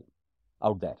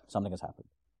 out there. Something has happened.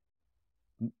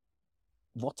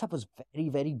 WhatsApp was very,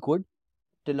 very good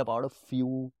till about a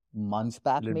few months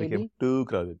back, maybe. It became too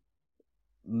crowded.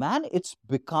 Man, it's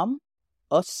become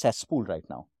a cesspool right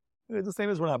now. It's the same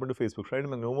as what happened to Facebook, right? I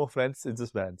mean, no more friends, it's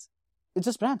just brands. It's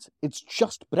just brands. It's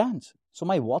just brands. So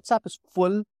my WhatsApp is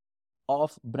full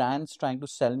of brands trying to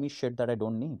sell me shit that I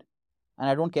don't need. And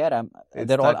I don't care.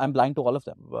 I'm blind to all of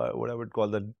them. What I would call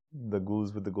the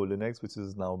goose with the golden eggs, which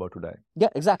is now about to die. Yeah,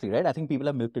 exactly, right? I think people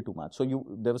have milked it too much. So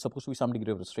there was supposed to be some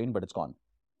degree of restraint, but it's gone.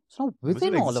 So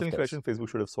within all of this, question Facebook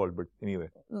should have solved, but anyway.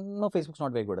 No, Facebook's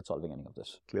not very good at solving any of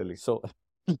this. Clearly. So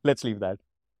let's leave that.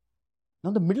 Now,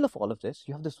 in the middle of all of this,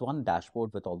 you have this one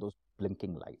dashboard with all those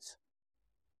blinking lights.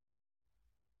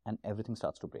 And everything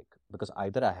starts to break. Because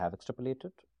either I have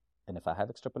extrapolated, and if I have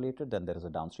extrapolated, then there is a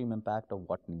downstream impact of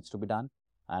what needs to be done.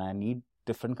 And I need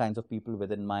different kinds of people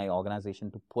within my organization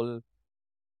to pull,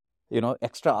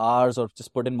 extra hours or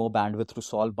just put in more bandwidth to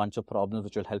solve a bunch of problems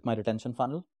which will help my retention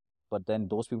funnel. But then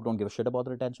those people don't give a shit about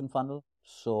the retention funnel.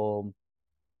 So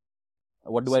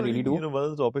what do I really do? One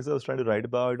of the topics I was trying to write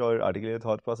about or articulate a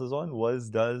thought process on was,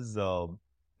 does the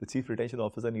chief retention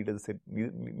officer need a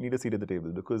seat at the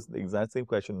table? Because the exact same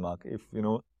question mark, if,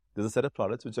 there's a set of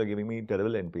products which are giving me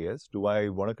terrible NPS, do I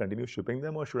want to continue shipping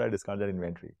them or should I discard that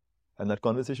inventory? And that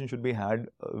conversation should be had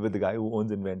with the guy who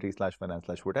owns inventory /finance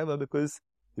 /whatever, because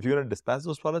if you're going to dispatch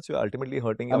those products, you're ultimately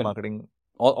hurting your marketing.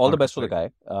 All the best for the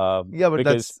guy. Yeah, but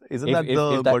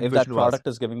if that product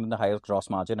is giving them the highest gross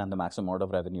margin and the maximum amount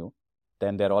of revenue,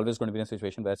 then they're always going to be in a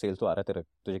situation where sales to aa rahe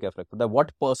tujhe kya farak padta.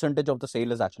 What percentage of the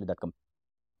sale is actually that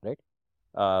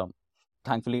right?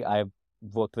 Thankfully, I've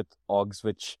worked with orgs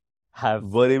which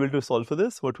were able to solve for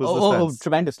this. What was the stance?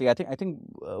 Tremendously. I think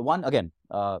one, again,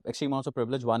 extreme amounts of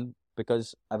privilege. One,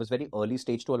 because I was very early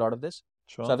stage to a lot of this,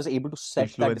 so I was able to set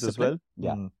influence that discipline. As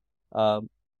well. Yeah.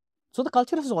 So the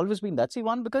culture has always been that. See,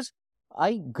 one, because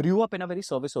I grew up in a very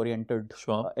service-oriented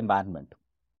environment.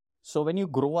 So when you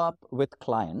grow up with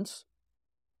clients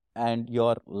and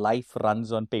your life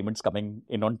runs on payments coming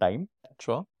in on time,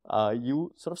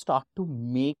 you sort of start to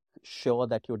make sure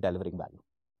that you're delivering value.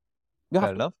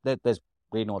 Fair enough. There's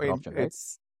really no other option, right?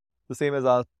 It's the same as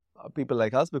our people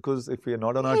like us, because if we're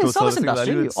not on our true servicing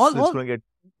value, it's going to get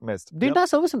messed. The entire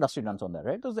service industry runs on that,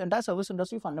 right? Because the entire service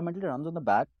industry fundamentally runs on the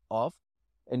back of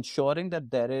ensuring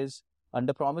that there is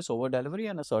under-promise, over-delivery,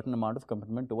 and a certain amount of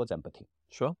commitment towards empathy.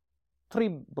 Sure. 3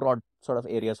 broad sort of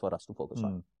areas for us to focus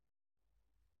on.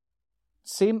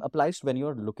 Same applies when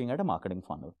you're looking at a marketing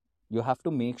funnel. You have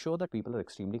to make sure that people are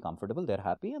extremely comfortable, they're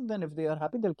happy, and then if they are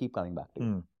happy, they'll keep coming back to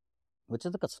you. Which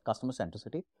is the customer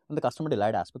centricity and the customer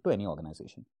delight aspect to any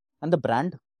organization. And the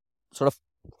brand sort of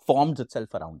forms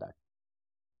itself around that.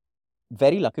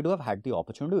 Very lucky to have had the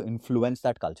opportunity to influence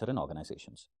that culture in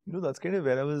organizations. That's kind of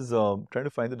where I was trying to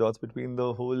find the dots between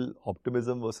the whole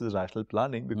optimism versus rational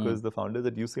planning, because the founders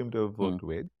that you seem to have worked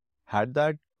with had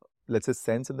that, let's say,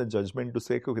 sense and the judgment to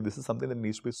say, okay, this is something that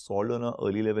needs to be solved on an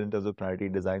early level in terms of priority,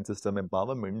 design, system,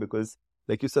 empowerment, because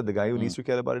like you said, the guy who needs to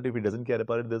care about it, if he doesn't care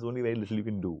about it, there's only very little you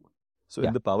can do. So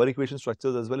in the power equation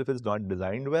structures as well, if it's not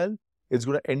designed well, it's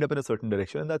going to end up in a certain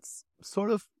direction. And that's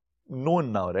sort of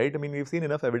known now, right? I mean, we've seen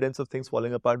enough evidence of things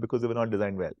falling apart because they were not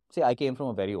designed well. See, I came from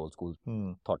a very old school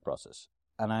thought process.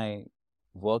 And I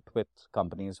worked with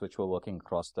companies which were working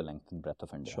across the length and breadth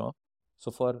of India. Sure.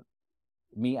 So for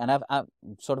me, and I've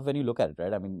sort of, when you look at it,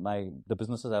 right? I mean, the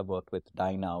businesses I've worked with,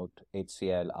 Dine Out,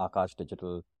 HCL, Akash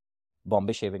Digital,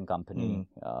 Bombay Shaving Company,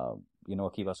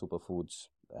 Akiva Superfoods,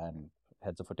 and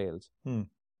Heads of Hotels.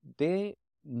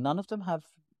 None of them have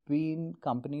been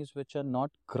companies which are not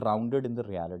grounded in the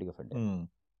reality of India.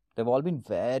 They've all been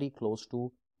very close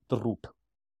to the root.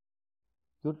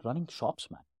 You're running shops,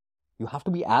 man. You have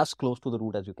to be as close to the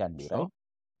root as you can be, right?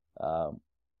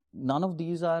 None of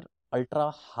these are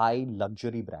ultra high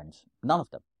luxury brands. None of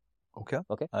them. Okay.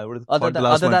 I would have thought the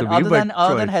last one to be,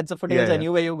 other than Heads of Hotels, I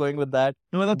knew where you were going with that.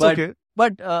 No, that's okay.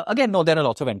 But again, no, there are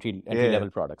lots of entry level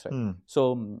products, right?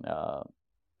 So,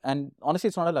 and honestly,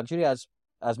 it's not a luxury as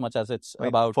much as it's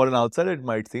about. For an outsider, it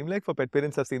might seem like. For pet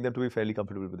parents, I've seen them to be fairly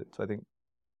comfortable with it. So I think.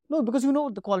 No, because you know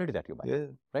the quality that you buy,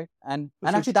 right? And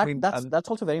actually, that's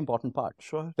also a very important part.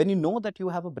 Sure. When you know that you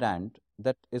have a brand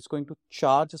that is going to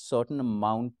charge a certain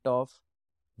amount of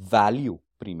value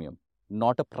premium,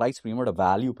 not a price premium, but a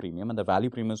value premium, and the value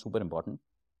premium is super important,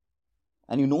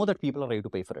 and you know that people are ready to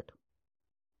pay for it,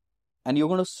 and you're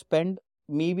going to spend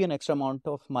maybe an extra amount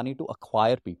of money to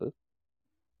acquire people,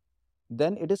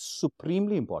 then it is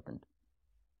supremely important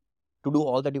to do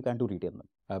all that you can to retain them.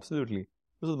 Absolutely.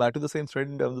 So back to the same thread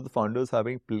in terms of the founders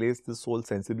having placed this whole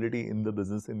sensibility in the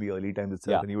business in the early times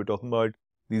itself. And you were talking about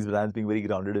these brands being very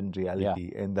grounded in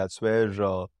reality. And that's where,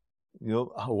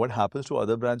 what happens to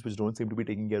other brands which don't seem to be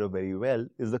taken care of very well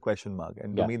is the question mark.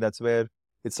 And to me, that's where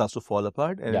it starts to fall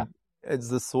apart. And it's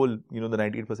the soul, the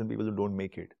 98% people who don't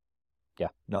make it.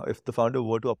 Now, if the founder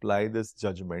were to apply this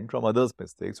judgment from others'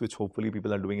 mistakes, which hopefully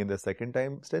people are doing in their second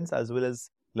time stints, as well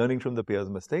as learning from the peers'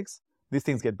 mistakes, these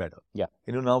things get better.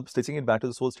 Now stitching it back to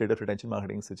this whole state of retention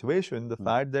marketing situation, the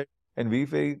fact that, and we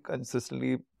very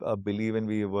consistently believe, and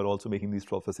we were also making these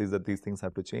prophecies that these things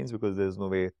have to change because there's no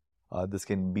way this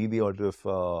can be the order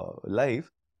of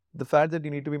life. The fact that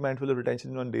you need to be mindful of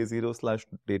retention on day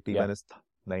 0/day T minus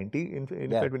 90, in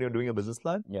fact, when you're doing a business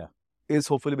plan, is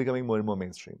hopefully becoming more and more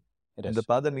mainstream. And the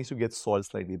part that needs to get solved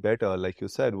slightly better, like you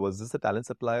said, was this the talent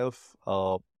supply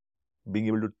of being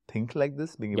able to think like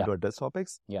this, being able to address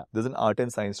topics? There's an art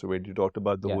and science to it. You talked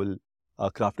about the whole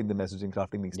crafting the messaging,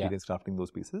 crafting the experience, crafting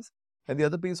those pieces. And the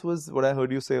other piece was, what I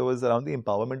heard you say was around the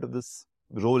empowerment of this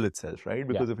role itself, right?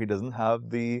 Because if he doesn't have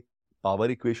the power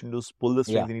equation to pull the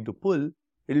strings he need to pull,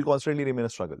 it'll constantly remain a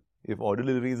struggle. If order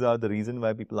deliveries are the reason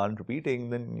why people aren't repeating,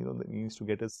 then he needs to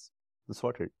get us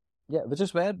sorted. Yeah, which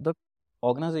is where the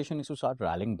organization needs to start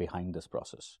rallying behind this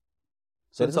process.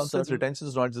 So in some sense, retention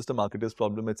is not just a marketer's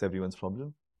problem, it's everyone's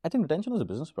problem. I think retention is a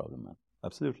business problem, man.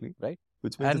 Absolutely. Right?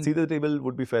 Which means the seat at the table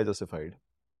would be fair justified.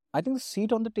 I think the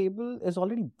seat on the table is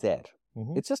already there.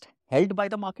 It's just held by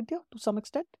the marketer to some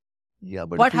extent. Yeah,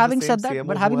 but having said that,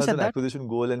 acquisition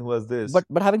goal and who has this.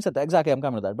 But having said that, exactly, I'm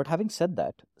coming to that. But having said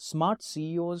that, smart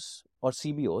CEOs or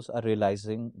CBOs are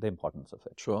realizing the importance of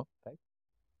it. Sure. Right?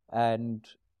 And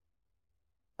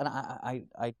I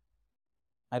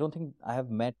don't think I have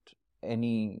met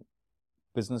any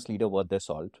business leader worth their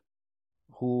salt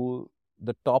who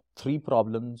within the top 3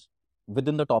 problems,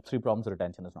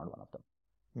 retention is not one of them.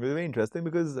 Very interesting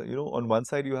because, on one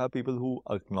side you have people who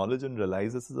acknowledge and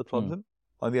realize this is a problem.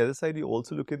 On the other side, you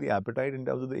also look at the appetite in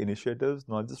terms of the initiatives,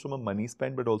 not just from a money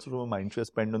spend, but also from a mind share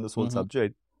spend on this whole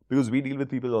subject. Because we deal with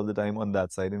people all the time on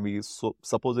that side and we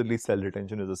supposedly sell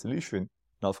retention as a solution.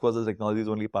 Now, of course, the technology is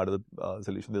only part of the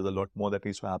solution. There's a lot more that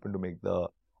needs to happen to make the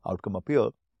outcome appear.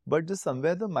 But just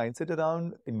somewhere the mindset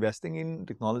around investing in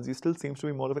technology still seems to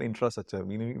be more of an infrastructure.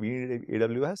 We need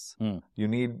AWS. You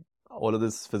need all of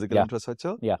this physical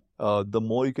infrastructure. The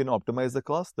more you can optimize the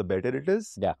cost, the better it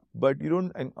is. But you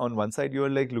don't, and on one side, you're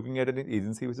like looking at an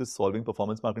agency which is solving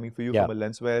performance marketing for you from a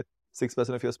lens where 6%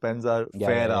 of your spends are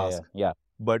fair ask.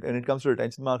 But when it comes to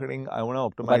retention marketing, I want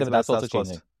to optimize that's also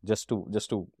changing. Just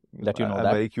to let you know I'm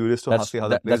that. very curious to see how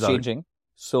that plays out. That's changing.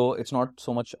 So it's not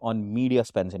so much on media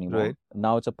spends anymore. Right.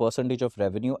 Now it's a percentage of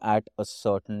revenue at a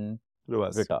certain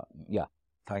return.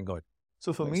 Thank God.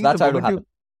 So for me, that's how it happen.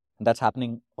 That's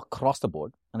happening across the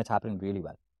board, and it's happening really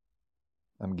well.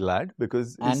 I'm glad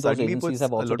because those agencies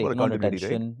have also taken on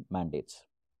retention mandates.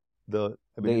 The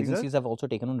agencies have also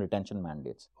taken on retention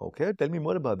mandates. Okay, tell me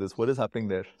more about this. What is happening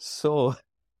there? So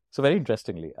very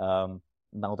interestingly,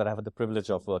 now that I have the privilege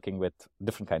of working with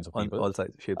different kinds of people, on all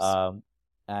sizes, shapes,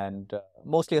 and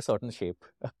mostly a certain shape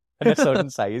and a certain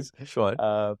size. Sure.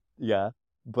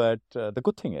 But the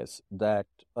good thing is that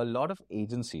a lot of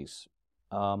agencies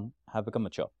have become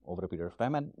mature over a period of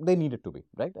time, and they need it to be,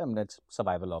 right? I mean, it's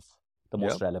survival of the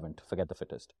most relevant, forget the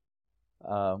fittest.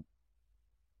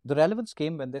 The relevance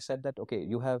came when they said that, okay,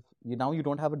 you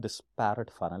don't have a disparate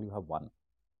funnel, you have one.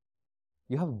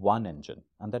 You have one engine,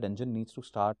 and that engine needs to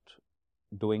start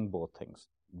doing both things.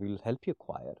 We'll help you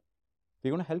acquire.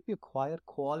 We're going to help you acquire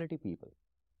quality people.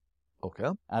 Okay.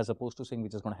 As opposed to saying we're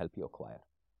just going to help you acquire.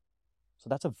 So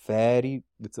that's a very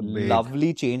big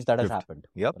lovely change that has shift. happened.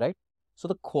 Yep. Right? So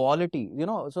the quality,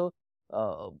 so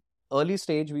early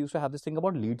stage, we used to have this thing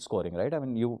about lead scoring, right? I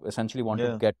mean, you essentially want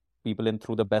to get people in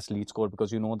through the best lead score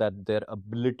because you know that their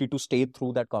ability to stay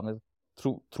through that commerce,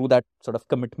 through that sort of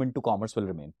commitment to commerce will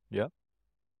remain. Yeah.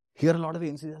 Here, a lot of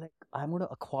agencies are like, I'm going to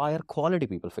acquire quality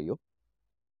people for you.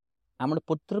 I'm going to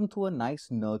put them through a nice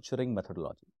nurturing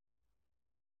methodology.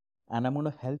 And I'm going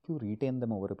to help you retain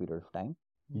them over a period of time.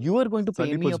 You are going to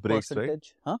pay me a percentage.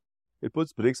 Right? Huh? It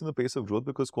puts brakes in the pace of growth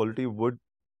because quality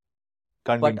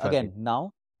can't But again,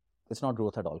 now, it's not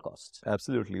growth at all costs.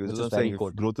 Absolutely. Which is what I'm saying.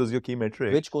 Growth is your key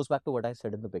metric. Which goes back to what I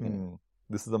said in the beginning.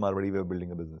 This is the Marwadi way of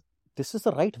building a business. This is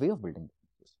the right way of building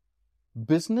a business.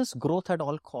 Business growth at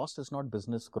all costs is not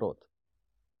business growth.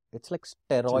 It's like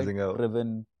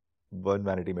steroid-driven. One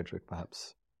vanity metric,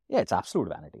 perhaps. Yeah, it's absolute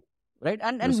vanity. Right?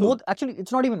 And more, actually,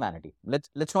 it's not even vanity.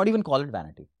 Let's not even call it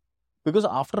vanity. Because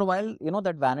after a while,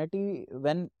 that vanity,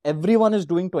 when everyone is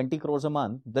doing 20 crores a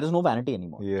month, there is no vanity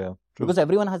anymore. Yeah. True. Because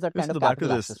everyone has that kind of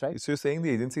capital access, right? So you're saying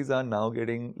the agencies are now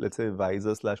getting, let's say,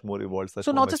 wiser / more evolved /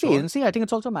 So not just the agency, I think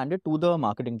it's also a mandate to the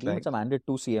marketing team. Right. It's a mandate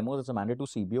to CMOs, it's a mandate to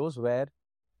CBOs where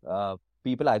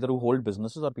people either who hold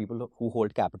businesses or people who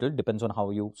hold capital, depends on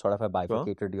how you sort of have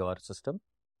bifurcated your system.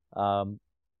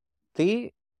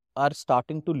 They are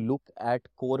starting to look at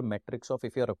core metrics of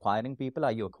if you're acquiring people,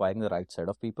 are you acquiring the right set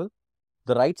of people?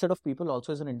 The right set of people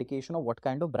also is an indication of what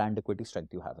kind of brand equity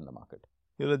strength you have in the market.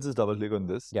 Let's just double click on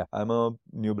this. Yeah. I'm a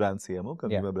new brand CMO,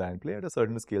 consumer brand play at a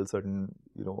certain scale, certain,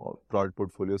 product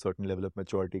portfolio, certain level of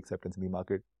maturity, acceptance in the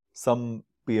market. Some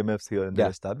PMFs here and there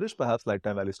established, perhaps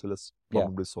lifetime value still is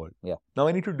probably solved. Yeah. Now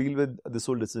I need to deal with this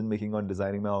whole decision making on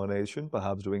designing my organization,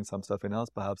 perhaps doing some stuff in-house,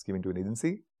 perhaps giving to an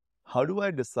agency. How do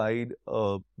I decide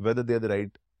whether they're the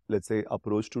right, let's say,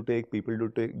 approach to take, people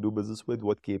to do business with,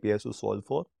 what KPIs to solve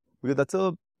for? Because that's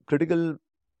a critical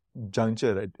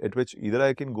juncture at which either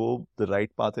I can go the right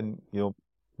path and,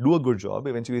 do a good job,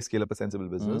 eventually scale up a sensible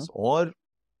business, or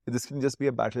this can just be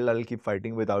a battle I'll keep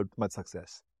fighting without much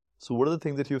success. So what are the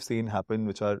things that you've seen happen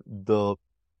which are the...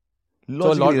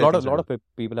 So a lot of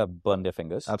people have burned their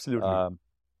fingers. Absolutely.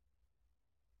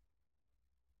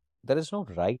 There is no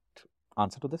right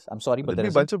answer to this. I'm sorry, but there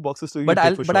is a bunch of boxes to you. But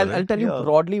I'll tell you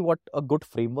broadly what a good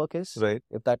framework is. Right.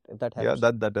 If that helps.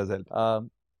 Yeah, that does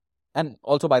help. And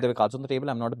also, by the way, cards on the table,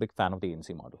 I'm not a big fan of the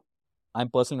agency model. I'm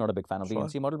personally not a big fan of the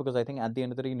agency model because I think at the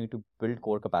end of the day, you need to build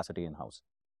core capacity in-house.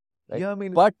 Right? Yeah, I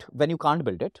mean... But when you can't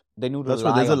build it, then you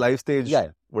rely there's a life stage,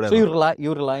 whatever. So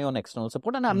you rely on external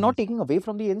support. And I'm not taking away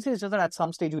from the agency. It's just that at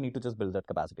some stage, you need to just build that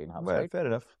capacity in-house, right? Fair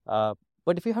enough.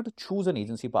 But if you have to choose an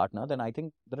agency partner, then I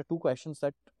think there are two questions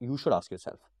that you should ask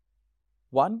yourself.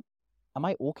 One, am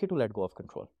I okay to let go of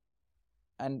control?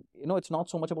 And, it's not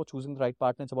so much about choosing the right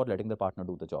partner, it's about letting the partner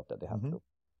do the job that they have to do.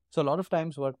 So a lot of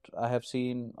times what I have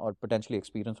seen or potentially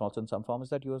experienced also in some form is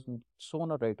that you are so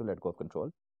not ready to let go of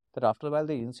control that after a while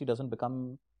the agency doesn't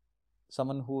become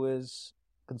someone who is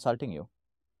consulting you.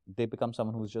 They become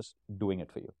someone who's just doing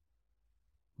it for you.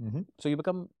 So you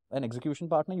become an execution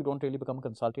partner, you don't really become a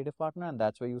consultative partner, and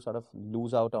that's where you sort of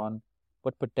lose out on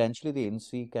what potentially the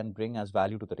agency can bring as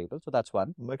value to the table. So that's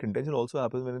one. My contention also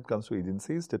happens when it comes to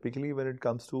agencies. Typically, when it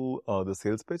comes to the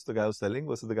sales pitch, the guy who's selling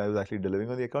versus the guy who's actually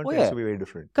delivering on the account tends to be very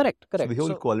different. Correct. So the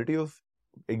whole quality of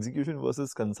execution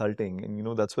versus consulting,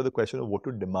 and that's where the question of what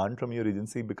to demand from your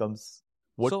agency becomes.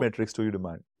 What metrics do you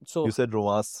demand? So you said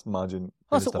ROAS margin.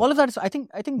 So all of that is, I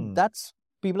think that's,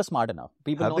 people are smart enough.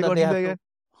 People know that they have to.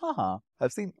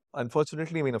 I've seen,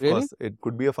 unfortunately, of course, it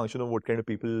could be a function of what kind of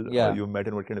people you've met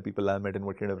and what kind of people I've met and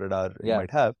what kind of radar you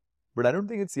might have. But I don't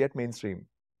think it's yet mainstream.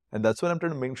 And that's what I'm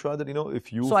trying to make sure that,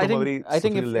 if you I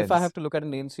think if I have to look at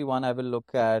an agency, one, I will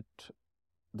look at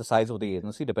the size of the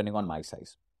agency depending on my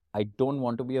size. I don't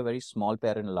want to be a very small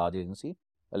player in a large agency.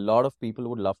 A lot of people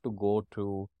would love to go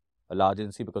to a large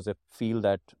agency because they feel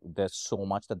that there's so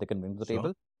much that they can bring to the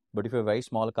table. But if you're a very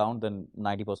small account, then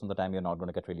 90% of the time you're not going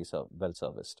to get really well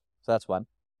serviced. So that's one.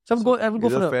 So I will go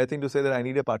for a fair thing to say that I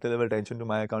need a partner level attention to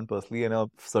my account personally and a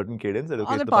certain cadence. That,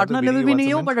 the partner level भी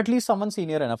नहीं हो, but at least someone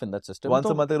senior enough in that system. Once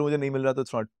a month अगर मुझे नहीं मिल रहा तो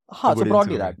it's not. So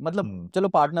broadly that. मतलब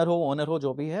चलो partner हो, owner हो,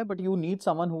 जो भी है, but you need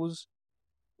someone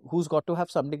who's got to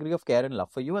have some degree of care and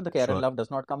love for you, and the care and love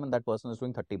does not come when that person is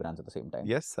doing 30 brands at the same time.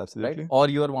 Yes, absolutely. Right? Or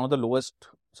you are one of the lowest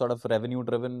sort of revenue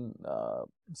driven.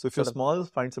 So if you're small,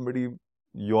 find somebody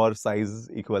your size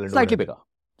equivalent. Slightly bigger.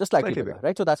 Just slightly bigger.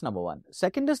 Right? So that's number one.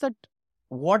 Second is that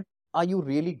what are you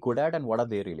really good at and what are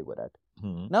they really good at?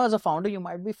 Now, as a founder, you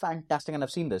might be fantastic, and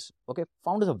I've seen this. Okay,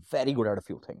 founders are very good at a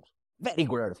few things. Very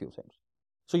good at a few things.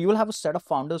 So you will have a set of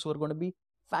founders who are going to be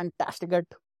fantastic at,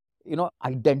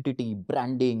 identity,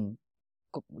 branding,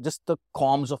 just the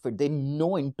comms of it. They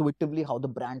know intuitively how the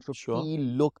brand should feel,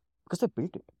 look, because they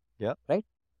built it. Yeah. Right?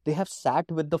 They have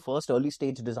sat with the first early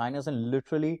stage designers and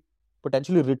literally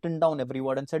potentially written down every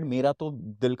word and said, Mera to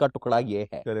dil ka tukda ye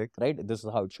hai. Correct. Right? This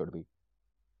is how it should be.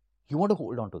 You want to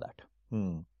hold on to that.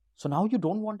 So now you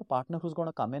don't want a partner who's going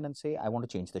to come in and say, I want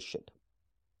to change this shit.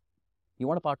 You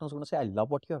want a partner who's going to say, I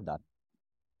love what you have done.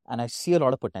 And I see a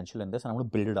lot of potential in this and I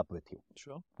want to build it up with you.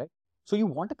 Sure. Right? So you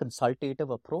want a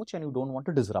consultative approach and you don't want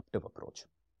a disruptive approach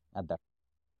at that.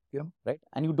 Yeah. Right?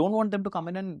 And you don't want them to come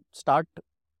in and start,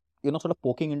 sort of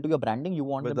poking into your branding. You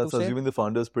want them to say... But that's assuming the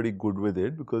founder is pretty good with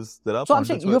it, because there are So I'm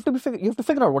saying you have to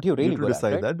figure out what you're really good at. You have to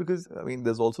decide right? that, because,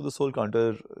 there's also this whole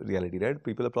counter reality, right?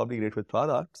 People are probably great with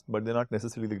products, but they're not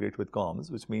necessarily great with comms,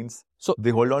 which means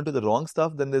they hold on to the wrong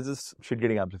stuff, then there's this shit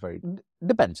getting amplified.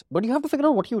 Depends. But you have to figure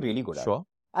out what you're really good at. Sure.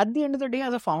 At the end of the day,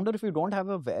 as a founder, if you don't have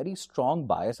a very strong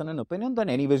bias and an opinion, then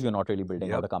anyways, you're not really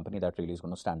building out a company that really is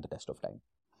going to stand the test of time.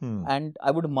 And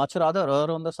I would much rather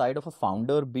err on the side of a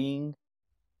founder being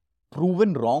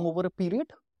proven wrong over a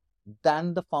period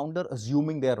than the founder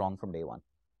assuming they're wrong from day one.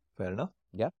 Fair enough.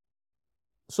 Yeah.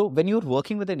 So when you're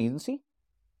working with an agency,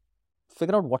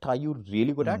 figure out what are you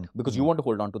really good at, because you want to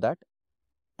hold on to that,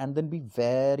 and then be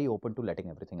very open to letting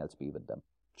everything else be with them.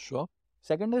 Sure.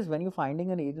 Second is, when you're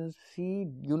finding an agency,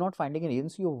 you're not finding an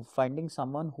agency, you're finding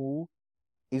someone who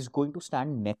is going to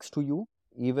stand next to you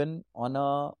even on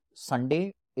a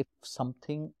Sunday if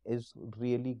something is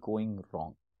really going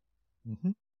wrong.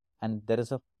 And there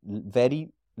is a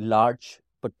very large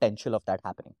potential of that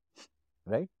happening.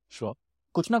 Right? Sure.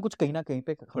 कुछ ना कुछ कहीं ना कहीं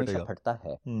पे हमेशा फटता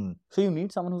है. So you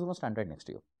need someone who's going to stand right next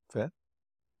to you. Fair.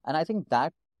 And I think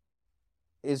that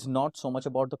is not so much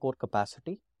about the core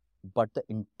capacity, but the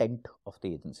intent of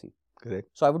the agency. Correct.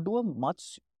 So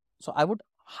I would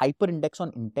hyper index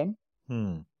on intent.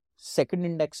 Second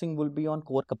indexing will be on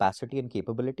core capacity and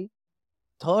capability.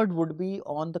 Third would be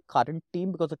on the current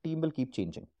team, because the team will keep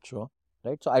changing. Sure.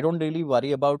 Right? So I don't really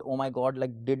worry about, oh my God,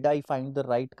 did I find the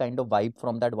right kind of vibe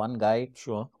from that one guy?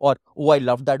 Sure. Or, oh, I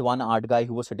love that one art guy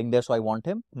who was sitting there, so I want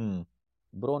him.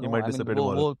 Bro, no,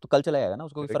 वो तो कल चला जाएगा ना,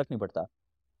 उसको कोई फर्क नहीं पड़ता.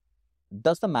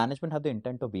 Does the management have the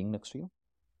intent of being next to you?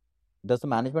 Does the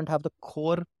management have the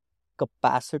core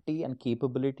capacity and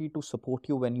capability to support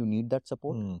you when you need that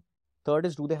support? Third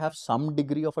is, do they have some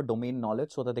degree of a domain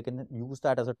knowledge so that they can use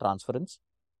that as a transference?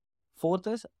 Fourth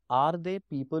is, are they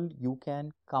people you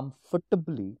can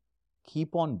comfortably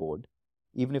keep on board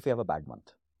even if you have a bad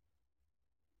month?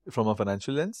 From a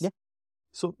financial lens? Yeah.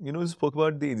 So, you spoke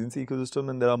about the agency ecosystem,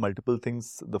 and there are multiple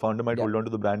things. The founder might hold on to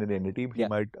the brand and identity. He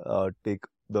might take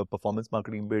the performance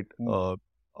marketing bit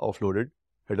offloaded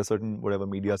at a certain whatever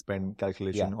media spend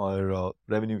calculation or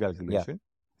revenue calculation.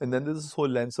 And then there's this whole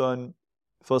lens on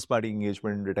first party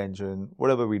engagement, retention,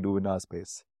 whatever we do in our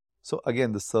space. So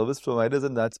again, the service providers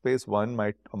in that space, one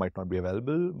might or might not be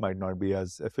available, might not be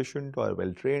as efficient or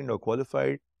well trained or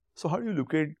qualified. So how do you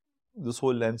look at this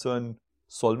whole lens on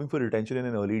solving for retention in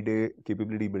an early day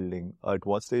capability building? At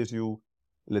what stage do you,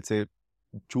 let's say,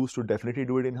 choose to definitely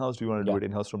do it in-house? Do you want to do it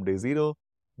in-house from day zero?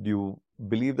 Do you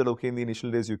believe that, okay, in the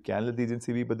initial days you can let the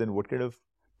agency be, but then what kind of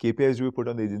KPIs do you put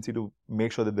on the agency to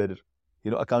make sure that they're,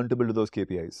 accountable to those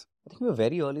KPIs? I think we're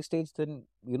very early stage, then,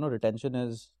 retention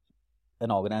is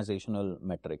an organizational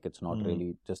metric. It's not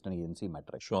really just an agency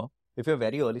metric. Sure. If you're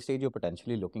very early stage, you're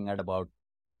potentially looking at about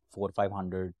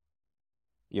 400-500,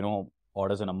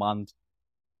 orders in a month,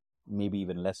 maybe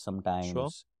even less sometimes. Sure.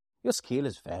 Your scale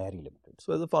is very limited.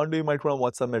 So as a founder, you might want to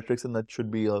watch some metrics, and that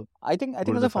should be a... I think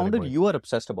as a founder, you are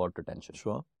obsessed about retention.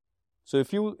 Sure. So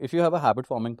if you have a habit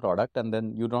forming product and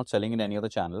then you're not selling in any other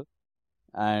channel,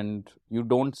 and you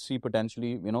don't see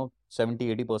potentially,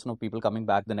 70-80% of people coming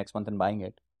back the next month and buying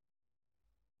it,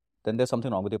 then there's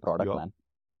something wrong with your product, man.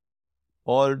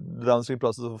 Or the downstream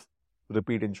process of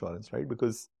repeat insurance, right?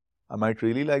 Because I might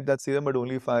really like that serum, but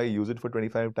only if I use it for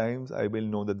 25 times, I will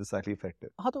know that this is actually effective.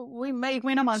 हाँ तो वही मैं एक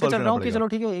महीना मान के चल रहा हूँ कि चलो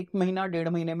ठीक है एक महीना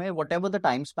 1.5 महीने में whatever the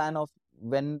time span of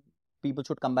when people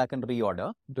should come back and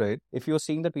reorder. Right. If you're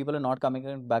seeing that people are not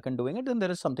coming back and doing it, then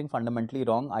there is something fundamentally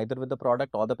wrong either with the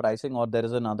product or the pricing, or there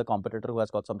is another competitor who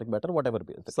has got something better, whatever it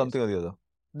is. Something or the other.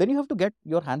 Then you have to get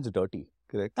your hands dirty.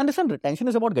 Correct. And listen, retention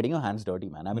is about getting your hands dirty,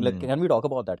 man. I mean, can we talk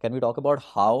about that? Can we talk about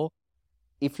how,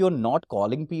 if you're not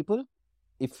calling people,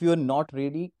 if you're not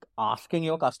really asking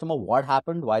your customer what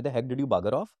happened, why the heck did you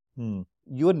bugger off,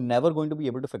 you're never going to be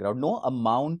able to figure out. No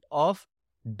amount of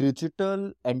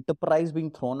digital enterprise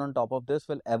being thrown on top of this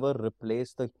will ever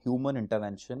replace the human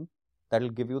intervention that will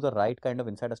give you the right kind of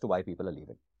insight as to why people are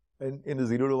leaving. And in the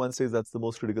 0 to 1 stage, that's the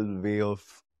most critical way of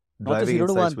not driving just 0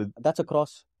 to 1, with... that's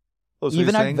across. Oh, so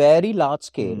even you're at saying... very large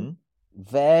scale,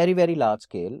 very, very large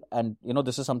scale, and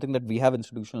this is something that we have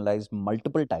institutionalized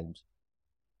multiple times.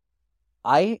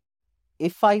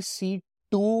 If I see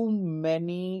too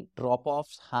many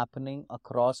drop-offs happening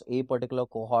across a particular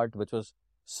cohort, which was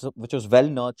well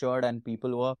nurtured, and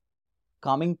people were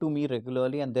coming to me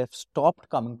regularly, and they've stopped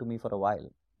coming to me for a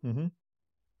while,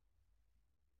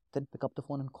 then pick up the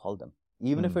phone and call them.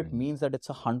 Even if it means that it's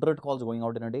 100 calls going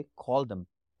out in a day, call them.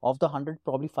 Of the 100,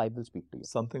 probably 5 will speak to you.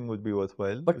 Something would be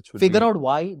worthwhile. But figure out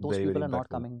why those people are not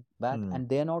coming back, and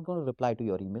they're not going to reply to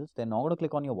your emails. They're not going to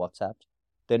click on your WhatsApps.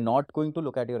 They're not going to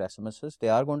look at your SMSs. They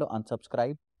are going to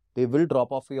unsubscribe. They will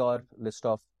drop off your list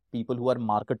of people who are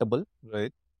marketable.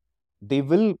 Right. They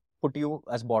will put you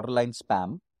as borderline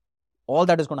spam. All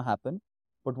that is going to happen.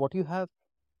 But what you have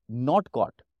not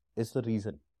got is the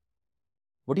reason.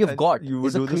 What you've got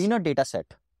is a cleaner data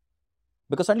set.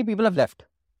 Because suddenly people have left.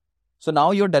 So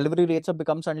now your delivery rates have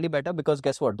become suddenly better because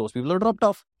guess what? Those people are dropped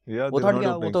off. Yeah, वो तो हट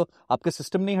गया, वो तो आपके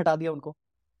system ने ही हटा दिया उनको.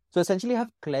 So essentially I have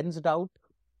cleansed out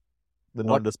the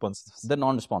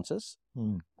non-responses.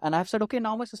 And I've said, okay,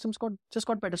 now my system's just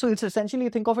got better. So it's essentially,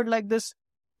 think of it like this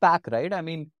pack, right? I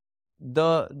mean,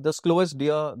 the slowest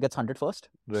deer gets hunted first.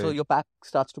 Right. So your pack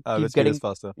starts to keep getting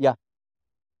faster. Yeah.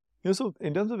 So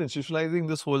in terms of institutionalizing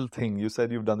this whole thing, you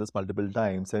said you've done this multiple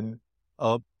times, and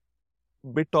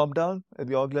bit top down at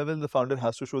the org level, the founder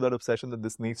has to show that obsession that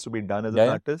this needs to be done as a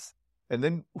practice. And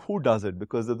then who does it?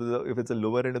 Because if it's a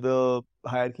lower end of the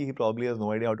hierarchy, he probably has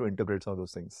no idea how to interpret some of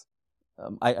those things.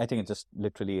 I think it just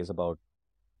literally is about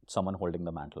someone holding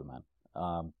the mantle,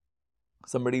 man.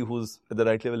 Somebody who's at the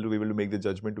right level to be able to make the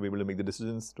judgment, to be able to make the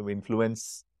decisions, to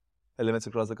influence elements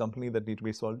across the company that need to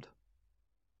be solved.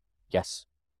 Yes.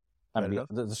 I mean,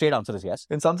 the straight answer is yes.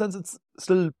 In some sense, it's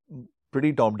still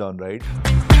pretty top down, right?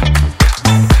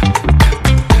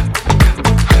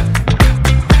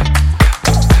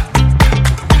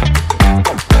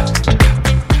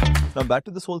 Now back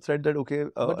to this whole thread that, okay...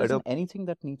 but anything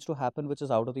that needs to happen which is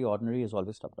out of the ordinary is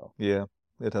always top down. Yeah,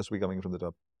 it has to be coming from the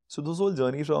top. So this whole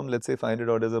journey from, let's say,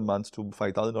 $500 a month to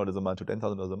 $5,000 a month to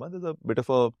 $10,000 a month is a bit of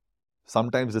a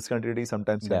sometimes discontinuity,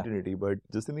 sometimes continuity. But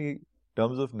just in the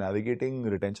terms of navigating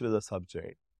retention as a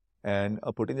subject and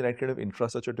putting the right kind of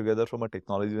infrastructure together from a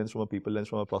technology lens, from a people lens,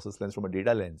 from a process lens, from a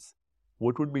data lens,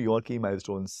 what would be your key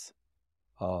milestones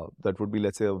that would be,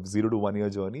 let's say, a 0 to 1 year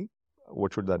journey?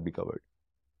 What should that be covered?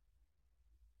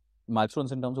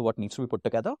 Milestones in terms of what needs to be put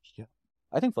together? Yeah.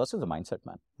 I think first is the mindset,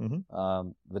 man.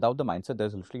 Without the mindset,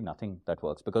 there's literally nothing that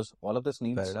works, because all of this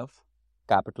needs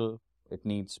capital, it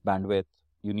needs bandwidth,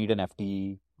 you need an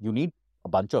FTE, you need a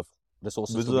bunch of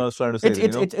resources. This is what I was trying to say.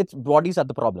 It's bodies at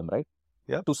the problem, right?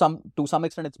 Yeah. To some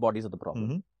extent, it's bodies at the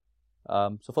problem.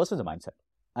 So first is the mindset,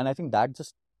 and I think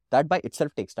that by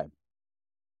itself takes time.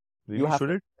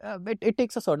 Really? It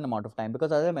takes a certain amount of time,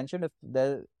 because as I mentioned,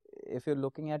 if you're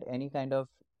looking at any kind of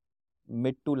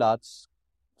mid to large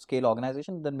scale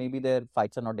organization, then maybe their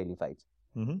fights are not daily fights.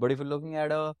 But if you're looking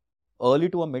at a early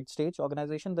to a mid stage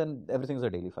organization, then everything's a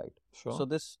daily fight. Sure. So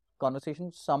this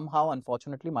conversation somehow,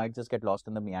 unfortunately, might just get lost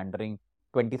in the meandering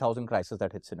 20,000 crises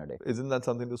that hits in a day. Isn't that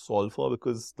something to solve for?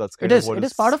 Because that's kind of what it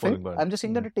is part of it. I'm just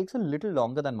saying that it takes a little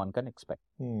longer than one can expect.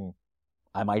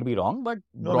 I might be wrong, but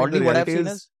broadly what I've seen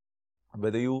is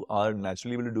whether you are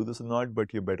naturally able to do this or not,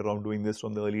 but you're better off doing this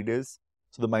from the early days.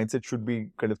 So the mindset should be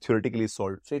kind of theoretically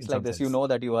solved. So it's like this, you know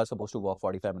that you are supposed to walk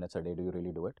 45 minutes a day. Do you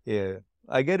really do it? Yeah,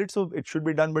 I get it. So it should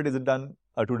be done, but is it done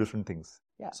are two different things.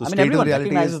 Yeah, so I mean, everyone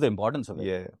recognizes the importance of it.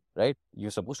 Yeah. Right?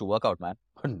 You're supposed to work out, man.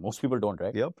 But most people don't,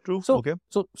 right? Yep, true. So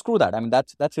screw that. I mean,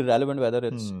 that's irrelevant whether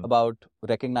it's about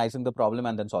recognizing the problem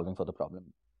and then solving for the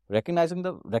problem. Recognizing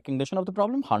the recognition of the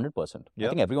problem, 100%. I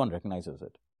think everyone recognizes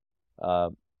it.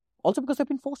 Also because they've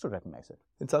been forced to recognize it.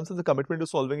 In some sense, the commitment to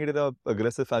solving it in an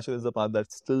aggressive fashion is the path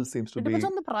that still seems to be... It depends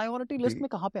on the priority list में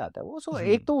कहाँ पे आता है वो. So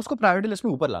एक तो उसको priority list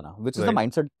में ऊपर लाना, which is the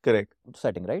mindset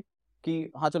setting, right?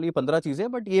 कि हाँ चलो ये 15 चीजें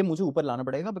हैं, but ये मुझे ऊपर लाना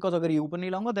पड़ेगा, because अगर ये ऊपर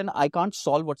नहीं लाऊंगा, then I can't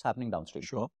solve what's happening downstream.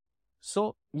 Sure.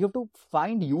 So you have to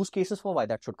find use cases for why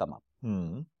that should come up.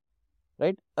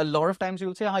 Right? A lot of times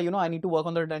you'll say, I need to work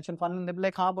on the retention fund, and they'll be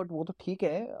like, but वो तो ठीक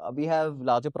है. We have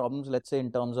larger problems, let's say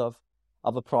in terms of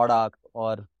a product,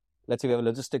 or let's say we have a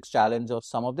logistics challenge or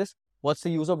some of this. What's the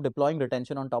use of deploying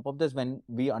retention on top of this when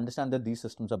we understand that these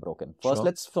systems are broken? First,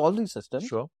 let's solve these systems.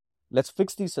 Sure. Let's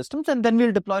fix these systems, and then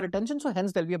we'll deploy retention. So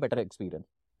hence there'll be a better experience.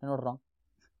 You're not wrong.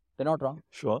 They're not wrong.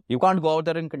 Sure. You can't go out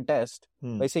there and contest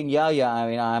by saying, yeah, I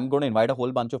mean, I'm going to invite a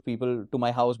whole bunch of people to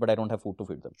my house, but I don't have food to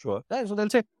feed them. Sure. Right? So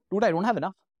they'll say, dude, I don't have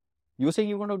enough. You're saying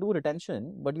you're going to do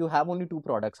retention, but you have only 2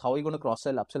 products. How are you going to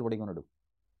cross-sell, upsell? What are you going to do?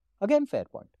 Again, fair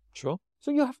point. Sure.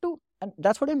 So you have to, and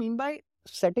that's what I mean by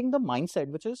setting the mindset,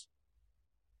 which is,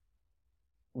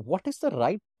 what is the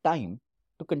right time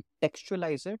to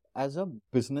contextualize it as a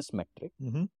business metric,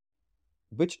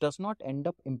 which does not end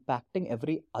up impacting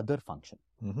every other function,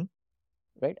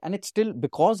 right? And it's still,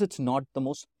 because it's not the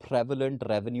most prevalent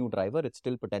revenue driver, it's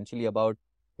still potentially about,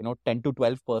 10 to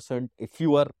 12%. If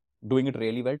you are doing it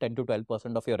really well, 10 to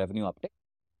 12% of your revenue uptake.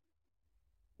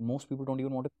 Most people don't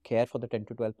even want to care for the 10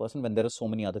 to 12% when there are so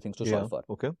many other things to solve for.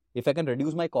 Okay. If I can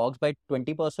reduce my COGS by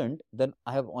 20%, then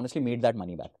I have honestly made that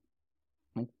money back.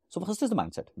 Right? So first is the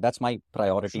mindset. That's my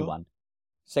priority one.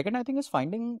 Second, I think, is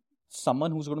finding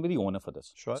someone who's going to be the owner for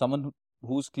this. Sure. Someone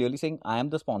who's clearly saying, I am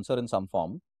the sponsor in some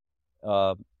form.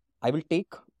 I will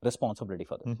take responsibility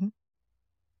for this.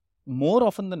 More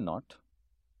often than not,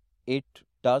 it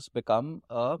does become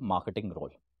a marketing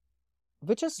role,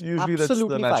 which is usually absolutely that's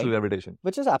the natural fine. Gravitation.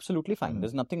 Which is absolutely fine.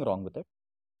 There's nothing wrong with it.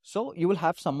 So you will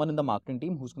have someone in the marketing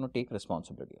team who's going to take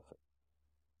responsibility of it.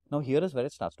 Now here is where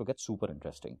it starts to get super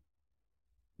interesting.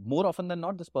 More often than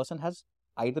not, this person has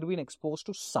either been exposed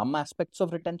to some aspects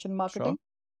of retention marketing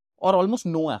or almost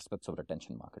no aspects of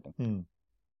retention marketing.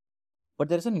 But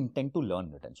there is an intent to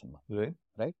learn retention marketing.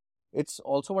 Right? It's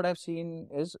also what I've seen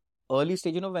is early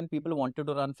stage, when people wanted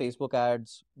to run Facebook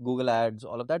ads, Google ads,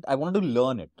 all of that, I wanted to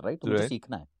learn it, right? तो मुझे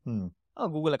सीखना है.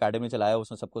 Google Academy चलाया,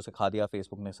 उसने सबको सिखा दिया,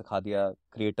 Facebook ने सिखा दिया,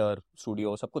 Creator,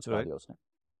 Studio, सब कुछ सिखा दिया उसने.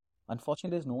 Unfortunately,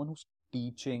 there's no one who's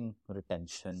teaching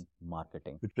retention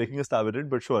marketing. It's breaking a stab at it,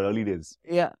 but sure, early days.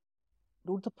 Yeah.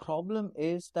 Dude, the problem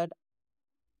is that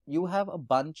you have a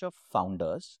bunch of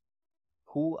founders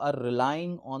who are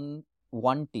relying on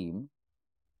one team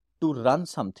to run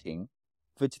something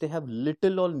which they have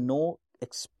little or no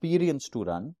experience to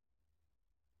run,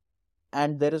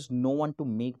 and there is no one to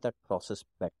make that process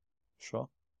better. Sure.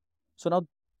 So now,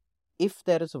 if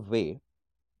there is a way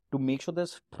to make sure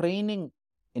there's training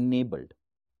enabled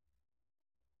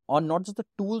on not just the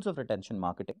tools of retention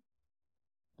marketing,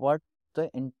 but the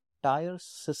entire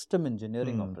system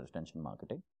engineering of retention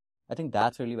marketing, I think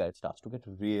that's really where it starts to get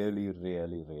really,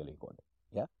 really, really good.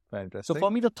 Yeah. Fantastic. So for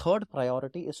me, the third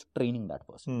priority is training that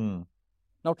person.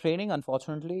 Now, training,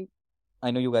 unfortunately,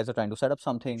 I know you guys are trying to set up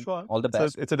something. Sure. All the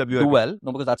best. It's a WIP. Do well.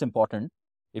 No, because that's important.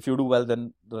 If you do well,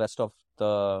 then the rest of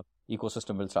the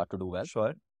ecosystem will start to do well.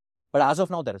 Sure. But as of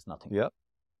now, there is nothing. Yeah.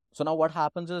 So now what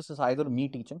happens is either me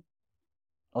teaching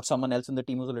or someone else in the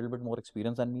team who's a little bit more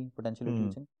experienced than me potentially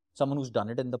teaching. Someone who's done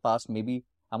it in the past. Maybe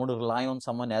I'm going to rely on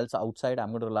someone else outside. I'm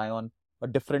going to rely on a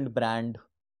different brand,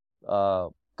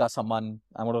 someone.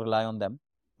 I'm going to rely on them.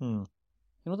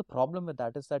 The problem with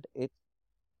that is that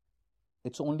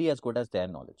it's only as good as their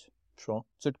knowledge. Sure.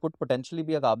 So it could potentially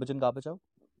be a garbage in, garbage out.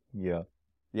 Yeah.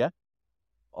 Yeah.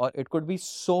 Or it could be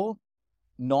so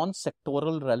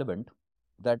non-sectoral relevant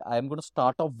that I'm going to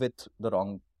start off with the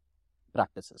wrong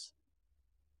practices.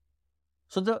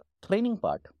 So the training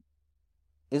part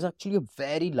is actually a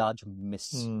very large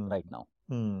miss right now.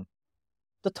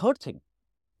 The third thing,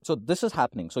 so this is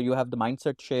happening. So you have the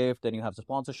mindset shift, then you have the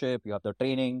sponsorship, you have the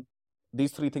training.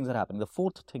 These 3 things are happening. The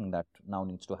fourth thing that now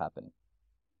needs to happen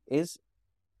is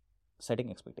setting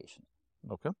expectations.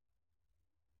 Okay.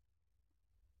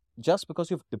 Just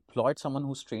because you've deployed someone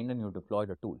who's trained and you've deployed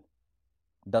a tool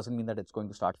doesn't mean that it's going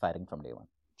to start firing from day one.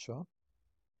 Sure.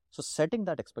 So setting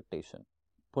that expectation,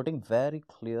 putting very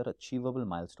clear, achievable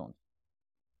milestones,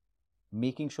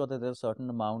 making sure that there's a certain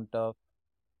amount of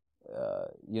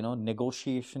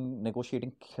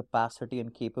negotiating capacity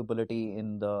and capability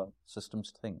in the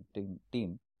systems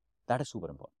team, that is super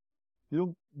important.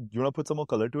 You want to put some more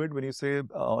color to it when you say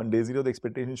on day zero, the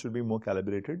expectations should be more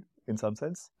calibrated in some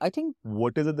sense? I think...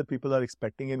 What is it that people are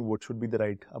expecting and what should be the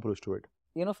right approach to it?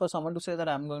 For someone to say that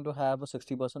I'm going to have a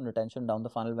 60% retention down the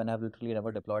funnel when I've literally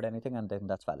never deployed anything, and then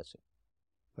that's fallacy.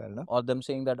 Fair enough. Or them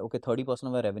saying that, okay, 30%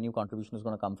 of my revenue contribution is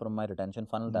going to come from my retention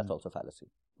funnel, that's also fallacy.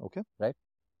 Okay. Right?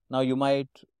 Now, you might,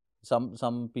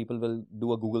 some people will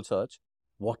do a Google search.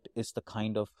 What is the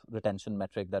kind of retention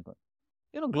metric that,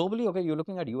 globally, okay, you're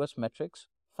looking at US metrics,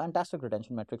 fantastic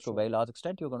retention metrics to a very large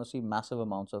extent. You're going to see massive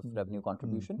amounts of revenue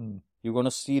contribution. You're going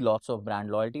to see lots of brand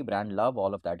loyalty, brand love,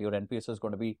 all of that. Your NPS is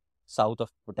going to be south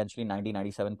of potentially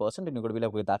 90-97%, and you're going to be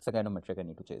like, okay, that's the kind of metric I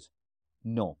need to chase.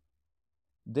 No.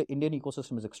 The Indian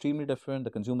ecosystem is extremely different.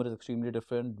 The consumer is extremely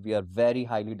different. We are very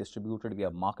highly distributed. We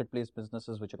have marketplace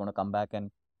businesses which are going to come back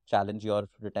and challenge your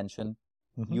retention.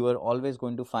 You are always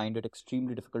going to find it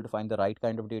extremely difficult to find the right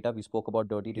kind of data. We spoke about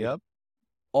dirty data. Yep.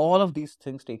 All of these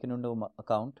things taken into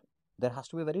account, there has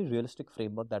to be a very realistic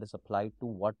framework that is applied to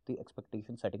what the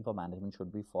expectation setting for management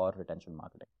should be for retention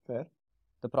marketing. Fair.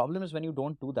 The problem is when you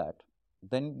don't do that,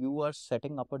 then you are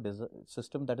setting up a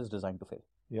system that is designed to fail.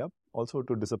 Yep. Also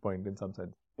to disappoint in some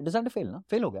sense. Designed to fail, ना?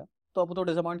 Fail हो गया तो अब तो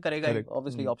disappoint करेगा ही.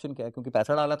 Obviously option क्या है? क्योंकि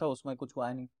पैसा डाला था उसमें कुछ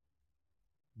हुआ नहीं.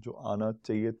 जो आना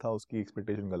चाहिए था उसकी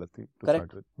एक्सपेक्टेशन गलत थी.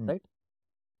 Correct. Right.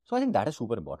 So I think that is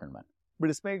super important, man. But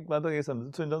इसमें एक बात तो ये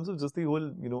समझ. So in terms of just the whole,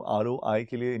 ROI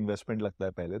के लिए investment लगता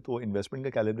है पहले. तो investment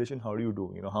का calibration, how do you do?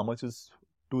 How much is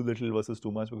too little versus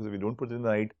too much? Because if you don't put in the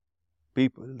right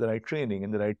people, the right training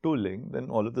and the right tooling, then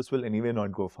all of this will anyway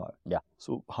not go far. Yeah.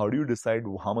 So how do you decide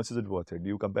how much is it worth it? Do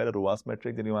you compare a ROAS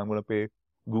metric, then I'm going to pay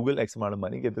Google X amount of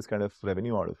money, get this kind of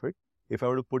revenue out of it. If I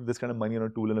were to put this kind of money on a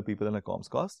tool and a people and a comms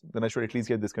cost, then I should at least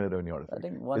get this kind of revenue out of it. I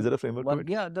think is there a framework to it?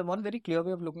 Yeah, the one very clear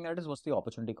way of looking at it is what's the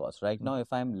opportunity cost. Right now, if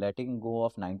I'm letting go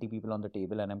of 90 people on the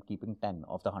table and I'm keeping 10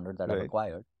 of the 100 that I've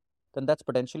acquired, then that's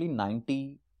potentially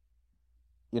 90,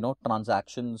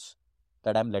 transactions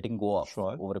that I'm letting go of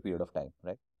over a period of time,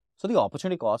 right? So the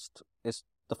opportunity cost is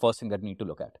the first thing that I need to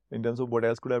look at. In terms of what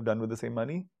else could I have done with the same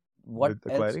money? What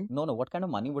else? No. What kind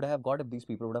of money would I have got if these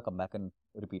people would have come back and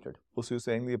repeated? So you're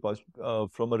saying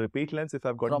from a repeat lens, if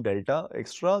I've gotten delta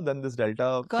extra, then this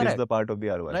delta is the part of the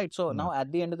ROI. Right. So now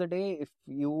at the end of the day, if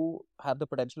you have the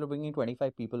potential of bringing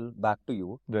 25 people back to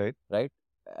you, right,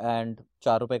 and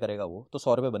 4 रुपए करेगा वो, तो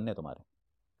 100 रुपए बनने तुम्हारे.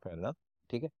 Fair enough.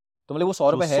 ठीक है. तो मतलब वो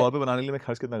 100 रुपए है. 100 रुपए बनाने के लिए मैं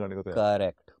खर्च कितना करने को तैयार.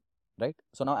 Correct. Right.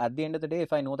 So now at the end of the day,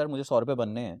 if I know that मुझे 100 रुपए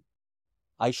बनने हैं,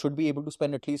 I should be able to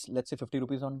spend at least, let's say, 50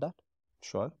 rupees on that.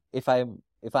 Sure. If I am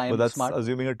but that's smart.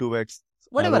 Assuming a 2x.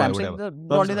 Whatever I'm saying,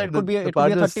 broadly that it could be a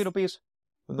 30 rupees.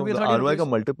 No, the ROI का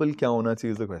multiple क्या होना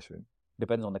चाहिए is the question.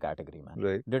 Depends on the category, man.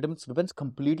 Right. Depends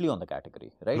completely on the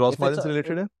category, right? Gross margins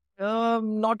related?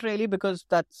 Not really, because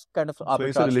that's kind of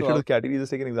arbitrage. So related to category,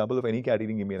 just take an example of any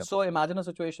category give me. So imagine a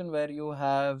situation where you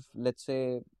have, let's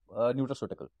say, a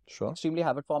nutraceutical. Sure. Extremely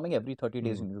habit forming. Every 30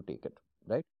 days you need to take it,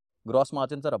 right? Gross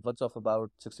margins are upwards of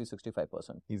about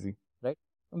 60-65%. Easy. Right?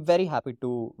 I'm very happy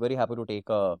to take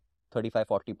a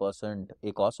 35-40%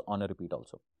 ACOS on a repeat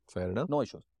also. Fair enough. No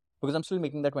issues. Because I'm still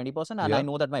making that 20% and I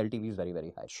know that my LTV is very,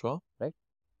 very high. Sure. Right?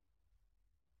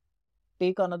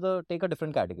 Take a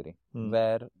different category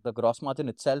where the gross margin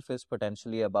itself is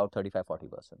potentially about 35-40%.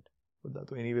 But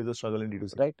that anyways a struggle in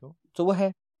D2C. Right. So वो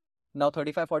है. Now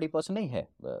 35-40% नहीं है.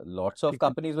 Lots of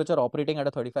companies which are operating at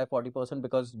a 35-40%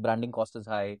 because branding cost is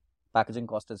high, packaging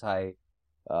cost is high,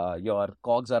 your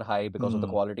COGS are high because of the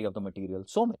quality of the material.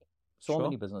 So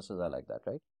many businesses are like that,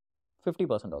 right?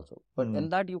 50% also. But in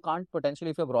that you can't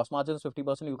potentially, if your gross margin is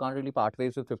 50%, you can't really part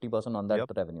ways with 50% on that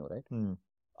revenue, right?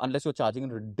 Unless you're charging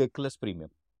a ridiculous premium,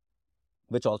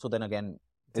 which also then again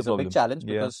is a big challenge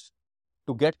because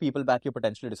to get people back, you're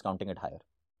potentially discounting it higher.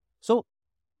 So,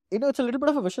 it's a little bit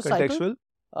of a vicious cycle.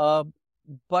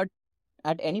 But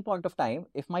at any point of time,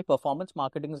 if my performance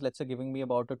marketing is, let's say, giving me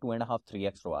about a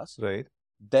 2.5-3x ROAS, right,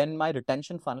 then my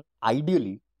retention funnel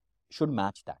ideally should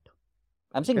match that.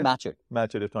 I'm saying match it.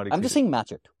 Match it, if not exceed I'm just saying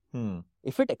match it.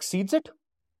 If it exceeds it,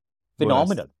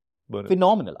 phenomenal. Bonus.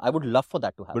 Phenomenal. I would love for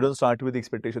that to happen. But don't start with the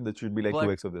expectation that should be like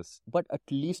 2x of this. But at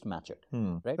least match it.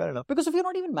 Right? Fair enough. Because if you're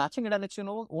not even matching it and it's,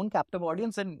 own captive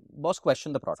audience, then boss,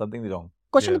 question the product. Something's wrong.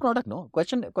 Question the product, no.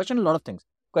 Question a lot of things.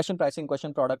 Question pricing,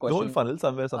 question product, question. The whole funnel,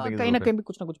 somewhere something is broken. कहीं ना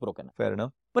कुछ broken है. Fair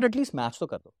enough. But at least match तो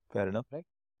कर दो. Fair enough. Right?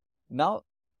 Now,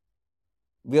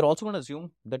 we are also going to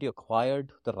assume that you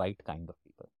acquired the right kind of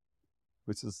people.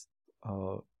 Which is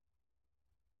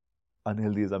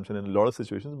unhealthy assumption in a lot of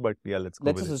situations, but yeah, let's go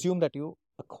Let's assume that you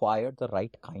acquired the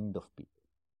right kind of people.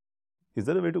 Is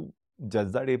there a way to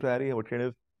judge that a priori? What kind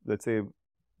of, let's say,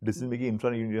 decision-making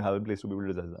infra you need to have in place to be able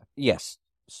to judge that? Yes.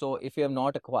 So, if you have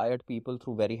not acquired people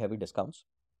through very heavy discounts,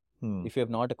 if you have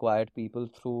not acquired people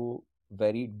through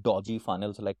very dodgy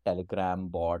funnels like Telegram,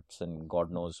 bots, and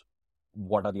God knows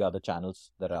what are the other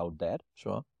channels that are out there.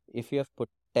 Sure. If you have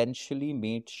potentially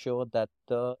made sure that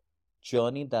the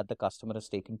journey that the customer is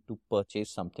taking to purchase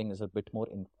something is a bit more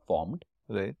informed.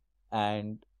 Right.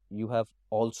 And you have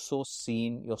also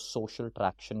seen your social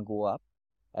traction go up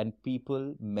and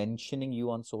people mentioning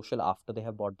you on social after they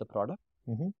have bought the product,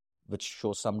 which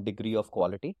shows some degree of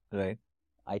quality. Right.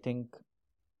 I think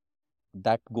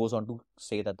that goes on to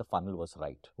say that the funnel was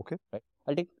right. Okay. Right.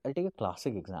 I'll take a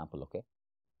classic example. Okay.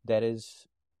 There is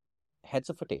heads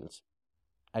or tails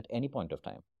at any point of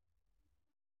time.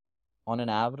 On an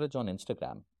average on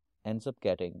Instagram, ends up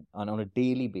getting, on a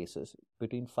daily basis,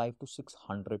 between 500 to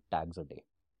 600 tags a day.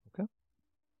 Okay.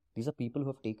 These are people who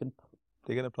have taken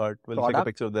a product, take a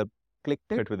picture of their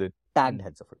clicked it, Fit with it. tagged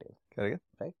heads of a tail. Correct.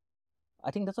 Right?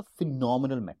 I think that's a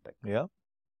phenomenal metric. Yeah.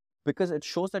 Because it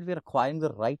shows that we are acquiring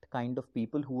the right kind of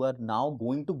people who are now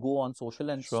going to go on social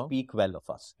and speak well of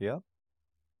us. Yeah.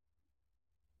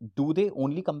 Do they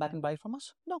only come back and buy from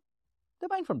us? No. They're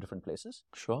buying from different places.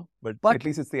 Sure. But at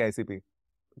least it's the ICP.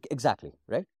 Exactly.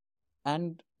 Right?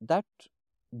 And that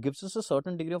gives us a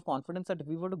certain degree of confidence that if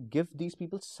we were to give these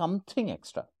people something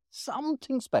extra,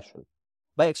 something special,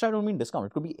 by extra I don't mean discount,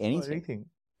 it could be anything.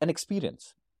 An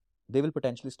experience, they will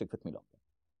potentially stick with me longer.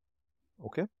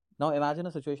 Okay. Now imagine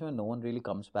a situation where no one really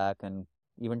comes back and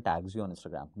even tags you on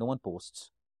Instagram. No one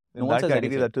posts. In that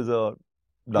category, that is a...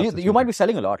 You might be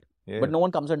selling a lot, but no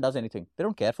one comes and does anything. They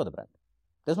don't care for the brand.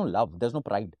 There's no love. There's no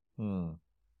pride.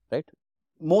 Right?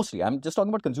 Mostly. I'm just talking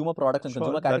about consumer products and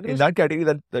consumer categories. In that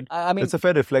category, it's a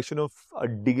fair reflection of a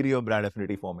degree of brand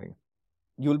affinity forming.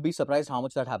 You'll be surprised how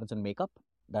much that happens in makeup,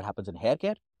 that happens in hair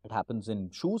care, it happens in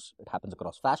shoes, it happens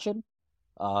across fashion,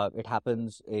 it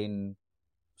happens in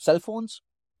cell phones,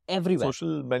 everywhere.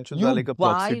 Social mentions are like a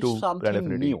proxy to brand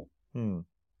affinity. New.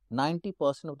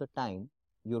 90% of the time,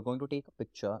 you're going to take a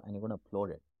picture and you're going to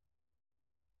upload it.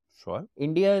 Sure.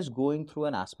 India is going through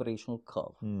an aspirational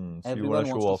curve. So everyone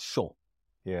wants to show.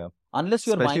 Yeah. Unless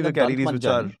you're buying a categories which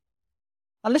are...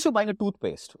 Unless you're buying a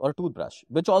toothpaste or a toothbrush,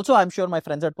 which also I'm sure my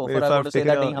friends at Pofar are going to say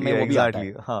that exactly.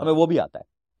 हमें वो भी आता है.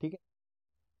 ठीक है?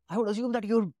 I would assume that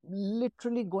you're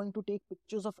literally going to take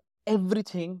pictures of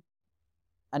everything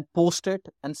and post it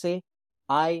and say,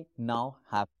 I now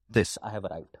have this, I have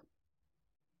arrived.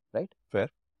 Right? Fair.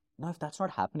 Now, if that's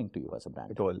not happening to you as a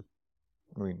brand. At all.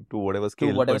 I mean, to whatever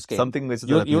scale. Something which is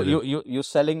you're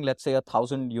selling, let's say,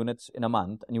 1,000 units in a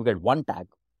month and you get one tag.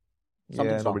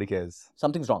 Something's wrong. Nobody cares.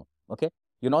 Something's wrong. Okay?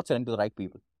 You're not selling to the right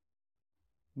people.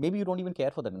 Maybe you don't even care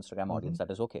for that Instagram audience.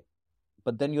 That is okay.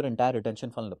 But then your entire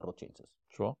retention funnel approach changes.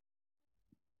 Sure.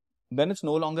 Then it's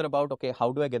no longer about, okay,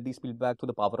 how do I get these people back through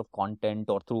the power of content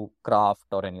or through craft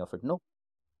or any of it? No.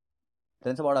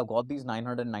 Then it's about, I've got these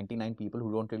 999 people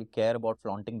who don't really care about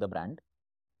flaunting the brand.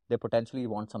 They potentially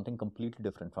want something completely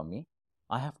different from me.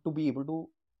 I have to be able to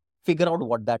figure out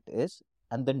what that is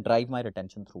and then drive my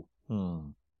retention through.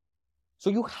 So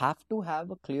you have to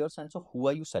have a clear sense of who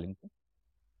are you selling to,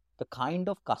 the kind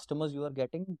of customers you are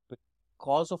getting,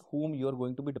 because of whom you are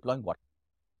going to be deploying what.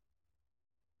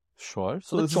 Sure.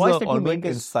 So the choice that you make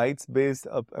is insights-based.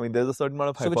 I mean, there's a certain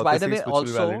amount of hypotheses which will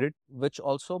be validated. Which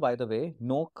also, by the way,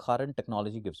 no current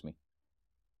technology gives me.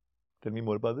 Tell me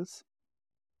more about this.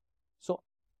 So,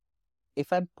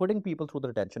 if I'm putting people through the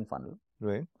retention funnel,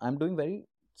 right, I'm doing very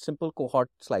simple cohort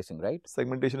slicing, right?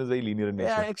 Segmentation is very linear in nature.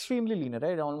 Yeah, extremely linear,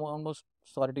 right? Almost,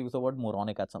 sorry to use the word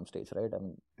moronic at some stage, right? I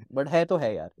mean, but hai to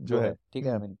hai yaar. Jo hai.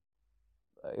 I mean,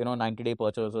 90-day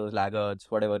purchasers, laggards,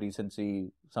 whatever,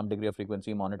 recency, some degree of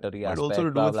frequency, monetary aspect. But also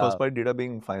to do with first-party data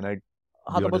being finite.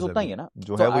 तो बस उतना ही है ना.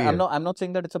 So I'm not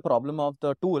saying that it's a problem of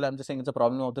the tool. I'm just saying it's a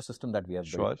problem of the system that we have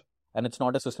built. Sure. And it's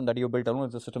not a system that you built alone.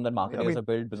 It's a system that marketers have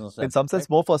built, businesses. In some sense,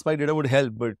 more first-party data would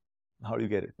help, but how do you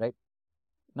get it? Right.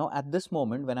 Now, at this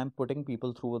moment, when I'm putting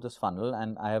people through this funnel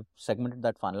and I have segmented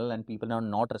that funnel and people are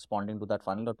not responding to that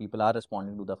funnel or people are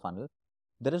responding to the funnel,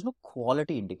 there is no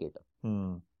quality indicator.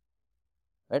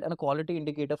 Right? And a quality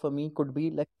indicator for me could be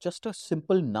like just a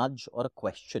simple nudge or a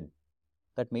question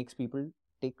that makes people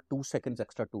take 2 seconds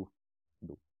extra to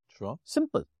do. Sure.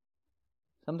 Simple.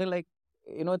 Something like,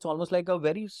 it's almost like a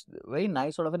very, very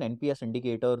nice sort of an NPS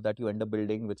indicator that you end up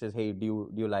building, which is, hey, do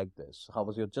you like this? How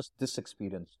was your just this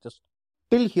experience? Just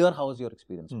till here, how has your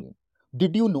experience been?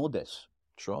 Did you know this?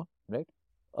 Sure. Right?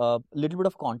 A little bit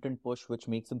of content push, which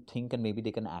makes them think and maybe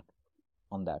they can act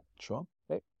on that. Sure.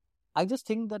 Right? I just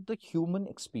think that the human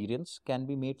experience can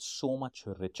be made so much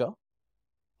richer.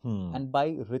 And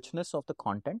by richness of the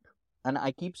content, and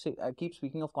I keep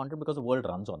speaking of content because the world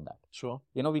runs on that. Sure.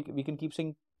 We can keep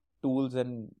saying tools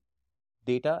and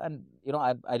data, and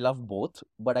I love both,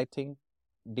 but I think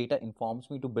data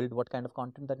informs me to build what kind of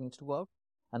content that needs to go out,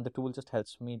 and the tool just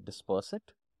helps me disperse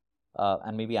it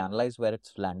and maybe analyze where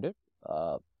it's landed.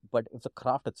 But if the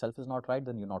craft itself is not right,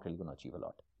 then you're not really going to achieve a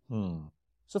lot.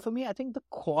 So for me, I think the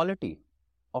quality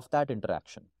of that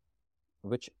interaction,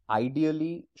 which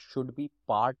ideally should be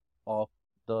part of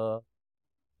the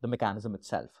mechanism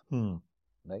itself,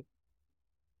 right?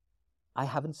 I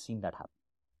haven't seen that happen.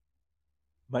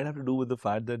 Might have to do with the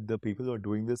fact that the people who are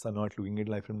doing this are not looking at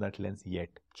life from that lens yet.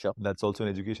 Sure. That's also an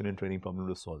education and training problem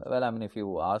to solve. Well, I mean, if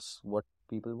you ask what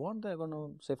people want, they're going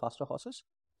to say faster horses.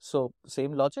 So,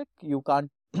 same logic. You can't,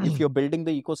 if you're building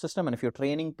the ecosystem and if you're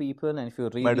training people and if you're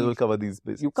really... Might as well cover these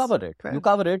basics. You cover it. Fair. You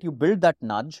cover it. You build that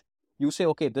nudge. You say,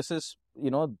 okay, this is,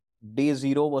 day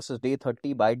 0 versus day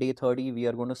 30. By day 30, we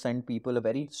are going to send people a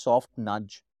very soft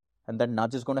nudge. And that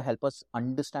nudge is going to help us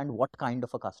understand what kind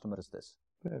of a customer is this.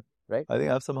 Yeah. Right? I think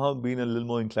I've somehow been a little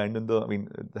more inclined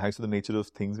thanks to the nature of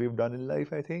things we've done in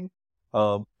life, I think.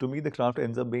 To me, the craft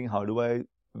ends up being how do I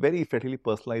very effectively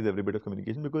personalize every bit of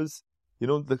communication, because,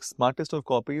 the smartest of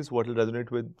copies, what will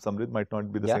resonate with Samriddh might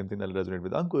not be the same thing that will resonate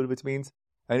with Ankur, which means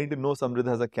I need to know Samriddh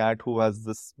has a cat who has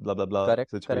this blah, blah, blah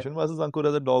situation versus Ankur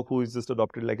has a dog who is just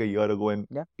adopted like a year ago and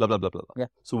blah, blah, blah, blah. Yeah.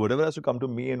 So whatever has to come to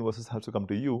me and versus has to come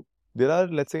to you, there are,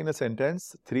 let's say in a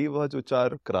sentence, 3 words which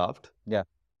are craft. Yeah.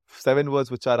 7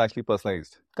 words which are actually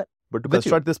personalized. But to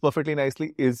construct this perfectly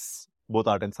nicely is both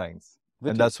art and science.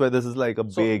 And that's where this is like a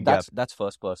big gap. That's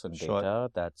first person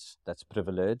data. That's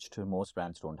privileged. Most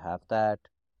brands don't have that.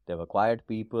 They've acquired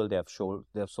people. They have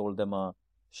sold them a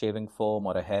shaving foam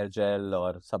or a hair gel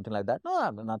or something like that. No,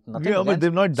 nothing. Yeah, but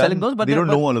they've not done those. But they don't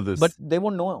know all of this. But they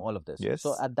won't know all of this. Yes.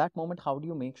 So at that moment, how do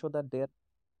you make sure that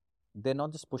they're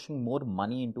not just pushing more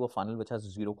money into a funnel which has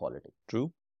zero quality?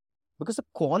 True. Because the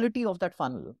quality of that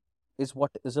funnel is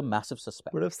what is a massive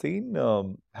suspect. But I've seen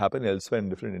happen elsewhere in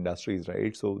different industries,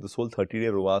 right? So this whole 30-day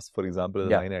ROAS, for example, is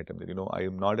a line item that, I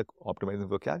am not optimizing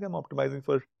for CAC, I'm optimizing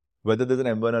for whether there's an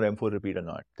M1 or M4 repeat or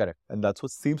not. Correct. And that's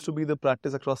what seems to be the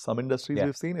practice across some industries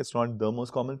we've seen. It's not the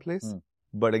most commonplace.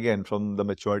 But again, from the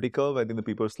maturity curve, I think the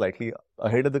people slightly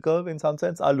ahead of the curve in some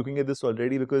sense are looking at this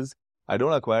already, because I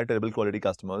don't acquire terrible quality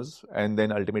customers and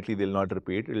then ultimately they'll not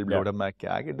repeat. It'll blow up my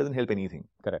CAC. It doesn't help anything.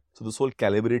 Correct. So this whole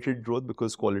calibrated growth,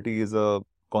 because quality is a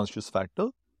conscious factor,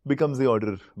 becomes the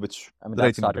order which...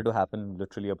 that started to happen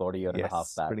literally about a year and a half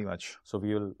back. Pretty much. So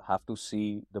we will have to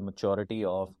see the maturity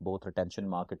of both retention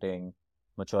marketing,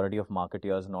 maturity of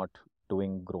marketeers not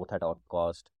doing growth at all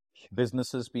cost,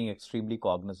 businesses being extremely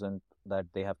cognizant that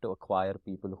they have to acquire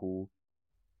people who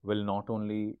will not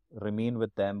only remain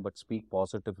with them but speak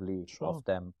positively of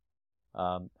them.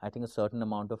 I think a certain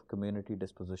amount of community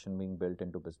disposition being built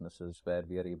into businesses where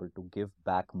we are able to give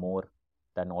back more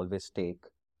than always take.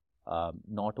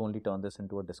 Not only turn this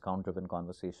into a discount-driven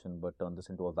conversation, but turn this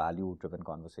into a value-driven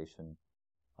conversation.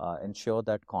 Ensure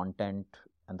that content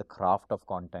and the craft of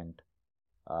content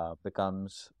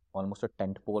becomes almost a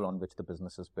tent pole on which the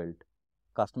business is built.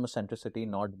 Customer centricity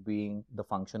not being the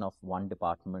function of one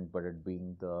department, but it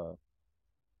being the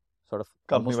sort of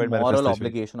almost moral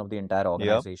obligation of the entire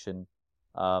organization.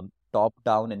 Top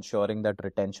down, ensuring that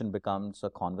retention becomes a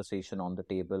conversation on the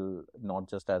table, not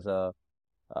just as a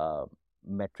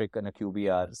metric and a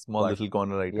QBR. Small little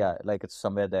corner item. Yeah, like it's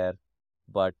somewhere there.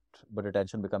 But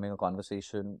retention becoming a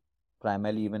conversation,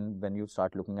 primarily even when you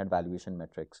start looking at valuation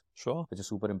metrics. Sure. Which is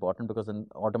super important, because then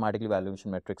automatically valuation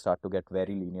metrics start to get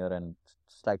very linear and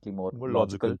slightly more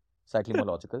logical. Slightly more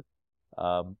logical.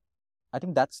 I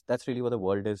think that's really where the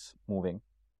world is moving.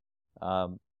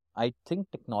 I think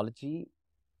technology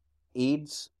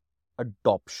aids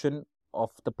adoption of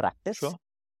the practice. Sure.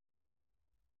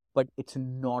 But it's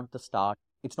not the start.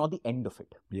 It's not the end of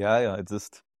it. Yeah. It's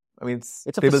just... it's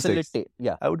a facilitator.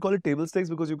 Yeah. I would call it table stakes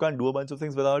because you can't do a bunch of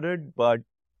things without it, but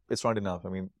it's not enough.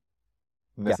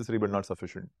 Necessary but not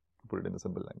sufficient, to put it in a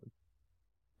simple language.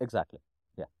 Exactly.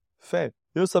 Yeah. Fair.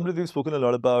 Samriddh, we've spoken a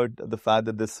lot about the fact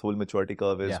that this whole maturity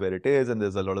curve is where it is, and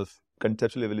there's a lot of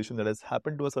conceptual evolution that has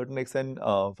happened to a certain extent.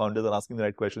 Founders are asking the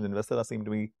right questions, investors are seem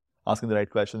to be asking the right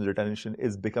questions, retention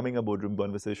is becoming a boardroom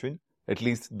conversation. At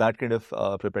least that kind of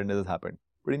preparedness has happened.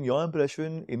 But in your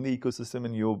impression, in the ecosystem,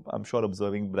 and I'm sure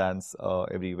observing brands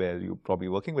everywhere, you're probably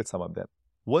working with some of them.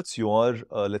 What's your,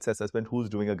 let's say, assessment? Who's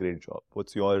doing a great job?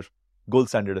 What's your gold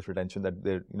standard of retention that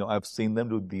they're, I've seen them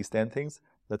do these 10 things.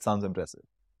 That sounds impressive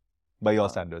by your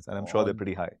standards. And I'm sure they're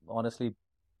pretty high. Honestly,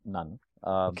 none.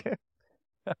 Okay.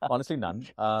 Honestly, none.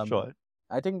 Sure.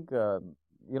 I think, the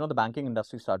banking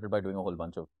industry started by doing a whole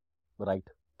bunch of right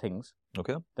things.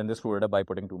 Okay. Then they screwed it up by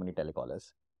putting too many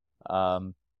telecallers.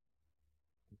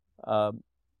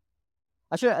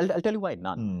 Actually, I'll tell you why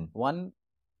none. One,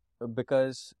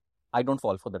 because I don't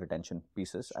fall for the retention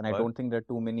pieces, and I don't think there are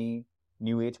too many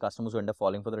new age customers who end up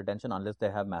falling for the retention unless they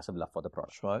have massive love for the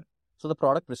product. Sure. So the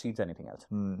product precedes anything else.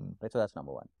 Right. So that's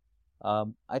number one.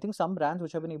 I think some brands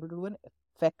which have been able to do an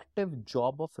effective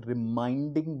job of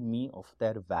reminding me of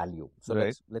their value. So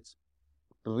let's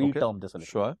reterm this a little.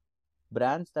 Sure.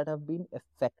 Brands that have been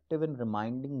effective in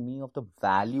reminding me of the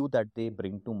value that they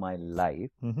bring to my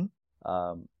life.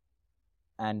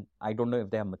 And I don't know if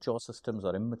they have mature systems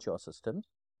or immature systems.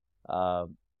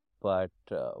 But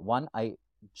one, I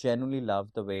genuinely love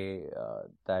the way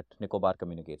that Nicobar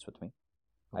communicates with me.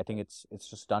 I think it's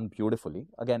just done beautifully.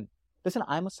 Again, listen,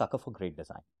 I'm a sucker for great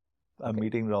design. I'm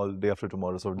meeting Raul day after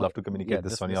tomorrow, so I'd love to communicate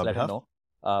this on your behalf.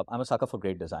 I'm a sucker for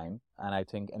great design, and I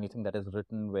think anything that is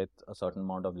written with a certain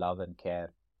amount of love and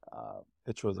care,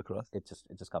 it shows across. It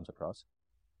just comes across.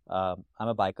 I'm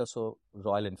a biker, so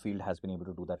Royal Enfield has been able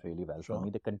to do that really well. Sure. For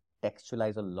me, they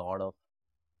contextualize a lot of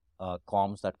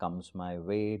comms that comes my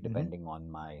way depending on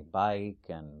my bike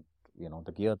and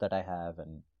the gear that I have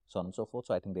and so on and so forth.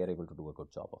 So I think they are able to do a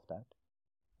good job of that.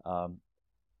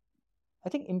 I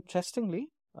think interestingly,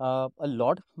 a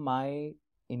lot of my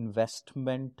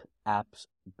investment apps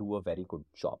do a very good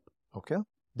job. Okay.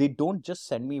 They don't just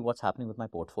send me what's happening with my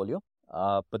portfolio,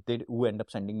 but they do end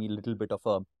up sending me a little bit of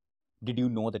a, did you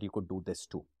know that you could do this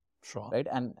too? Sure. Right.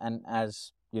 And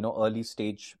as early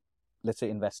stage, let's say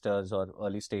investors or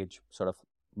early stage sort of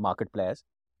market players,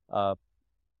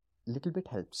 little bit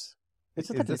helps. Is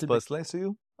this personalized to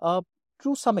you?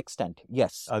 To some extent,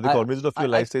 yes. Are they cognizant of your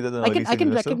life stage as an early stage I can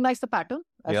investor? recognize the pattern.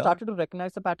 I've started to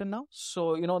recognize the pattern now.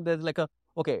 So, there's like I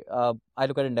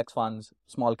look at index funds,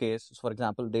 small case. So for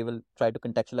example, they will try to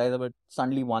contextualize it, but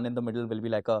suddenly one in the middle will be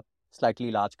like a slightly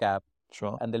large cap.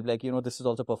 Sure. And they'll be like, this is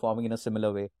also performing in a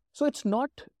similar way. So it's not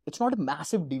a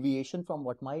massive deviation from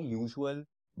what my usual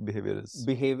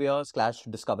behavior /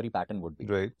 discovery pattern would be.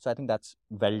 Right. So I think that's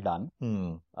well done.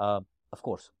 Of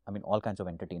course, I mean, all kinds of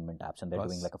entertainment apps, and they're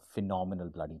doing like a phenomenal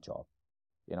bloody job.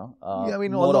 All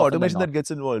the automation that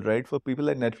gets involved, right? For people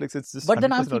like Netflix, it's just. But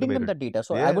then I'm feeding them that data,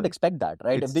 so I would expect that,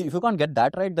 right? If you can't get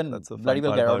that right, then bloody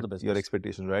well get out of the business. Your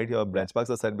expectations, right? Your benchmarks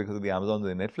are set because of the Amazon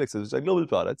and the Netflixes, which are global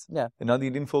products. Yeah. And now the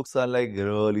Indian folks are like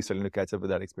really starting to catch up with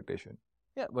that expectation.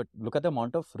 Yeah, but look at the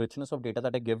amount of richness of data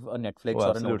that I give a Netflix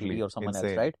or an OTT or someone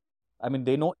else, right? I mean,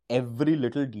 they know every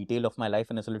little detail of my life,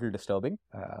 and it's a little disturbing.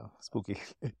 Spooky.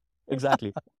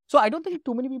 Exactly. So I don't think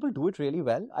too many people do it really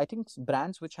well. I think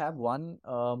brands which have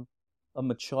a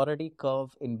maturity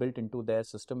curve inbuilt into their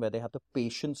system where they have the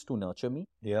patience to nurture me.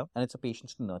 Yeah. And it's a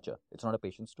patience to nurture. It's not a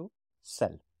patience to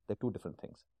sell. They're two different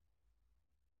things.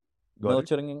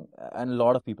 Nurturing, and a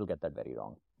lot of people get that very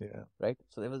wrong. Yeah. Right?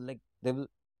 So they'll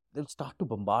start to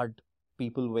bombard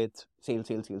people with sale,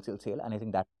 and I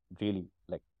think that really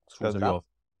screws it up.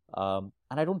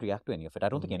 And I don't react to any of it. I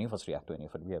don't think any of us react to any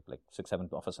of it. We have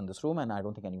 6-7 of us in this room, and I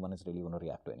don't think anyone is really going to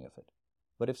react to any of it.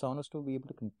 But if someone was to be able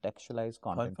to contextualize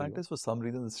content, fun fact is, for some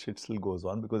reason, this shit still goes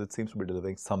on because it seems to be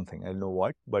delivering something. I don't know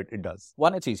what, but it does.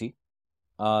 One, it's easy.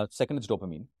 Second, it's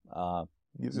dopamine.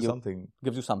 Gives you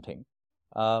something.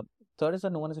 Third is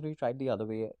that no one has really tried the other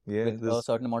way with a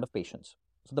certain amount of patience.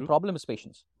 So the True. problem is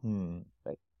patience.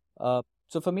 Right.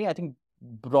 So for me, I think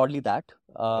broadly that.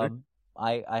 Right.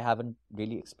 I haven't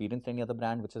really experienced any other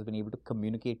brand which has been able to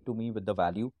communicate to me with the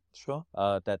value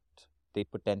that they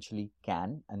potentially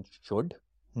can and should.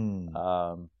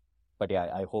 But yeah,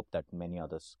 I hope that many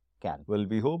others can. Well,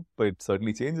 we hope, but it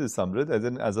certainly changes,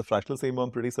 Samriddh. As a fractional CMO,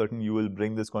 I'm pretty certain you will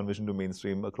bring this conversation to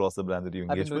mainstream across the brands that you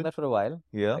engage with. I've been doing that for a while.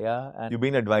 Yeah. And you've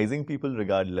been advising people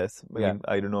regardless. I mean,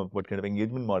 I don't know what kind of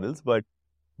engagement models, but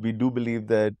we do believe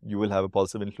that you will have a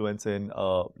positive influence in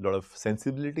a lot of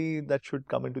sensibility that should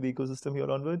come into the ecosystem here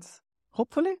onwards.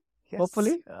 Hopefully. Yes.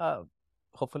 Hopefully.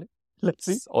 Let's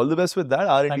see. All the best with that.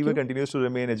 Our endeavor continues to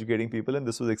remain educating people, and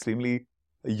this was extremely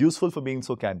useful for being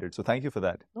so candid. So thank you for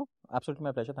that. No, absolutely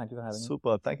my pleasure. Thank you for having me.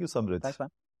 Super. Thank you, Samriddh. Thanks,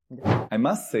 man. I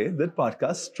must say that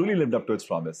podcast truly lived up to its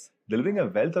promise, delivering a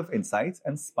wealth of insights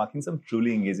and sparking some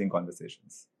truly engaging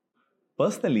conversations.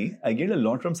 Personally, I gained a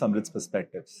lot from Samriddh's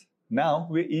perspectives. Now,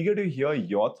 we're eager to hear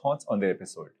your thoughts on the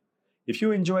episode. If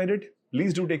you enjoyed it,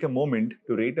 please do take a moment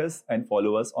to rate us and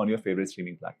follow us on your favorite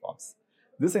streaming platforms.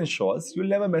 This ensures you'll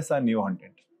never miss our new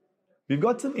content. We've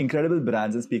got some incredible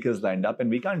brands and speakers lined up, and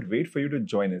we can't wait for you to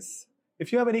join us.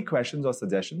 If you have any questions or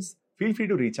suggestions, feel free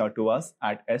to reach out to us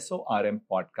at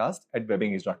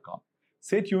sormpodcast@webbingage.com.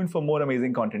 Stay tuned for more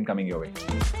amazing content coming your way.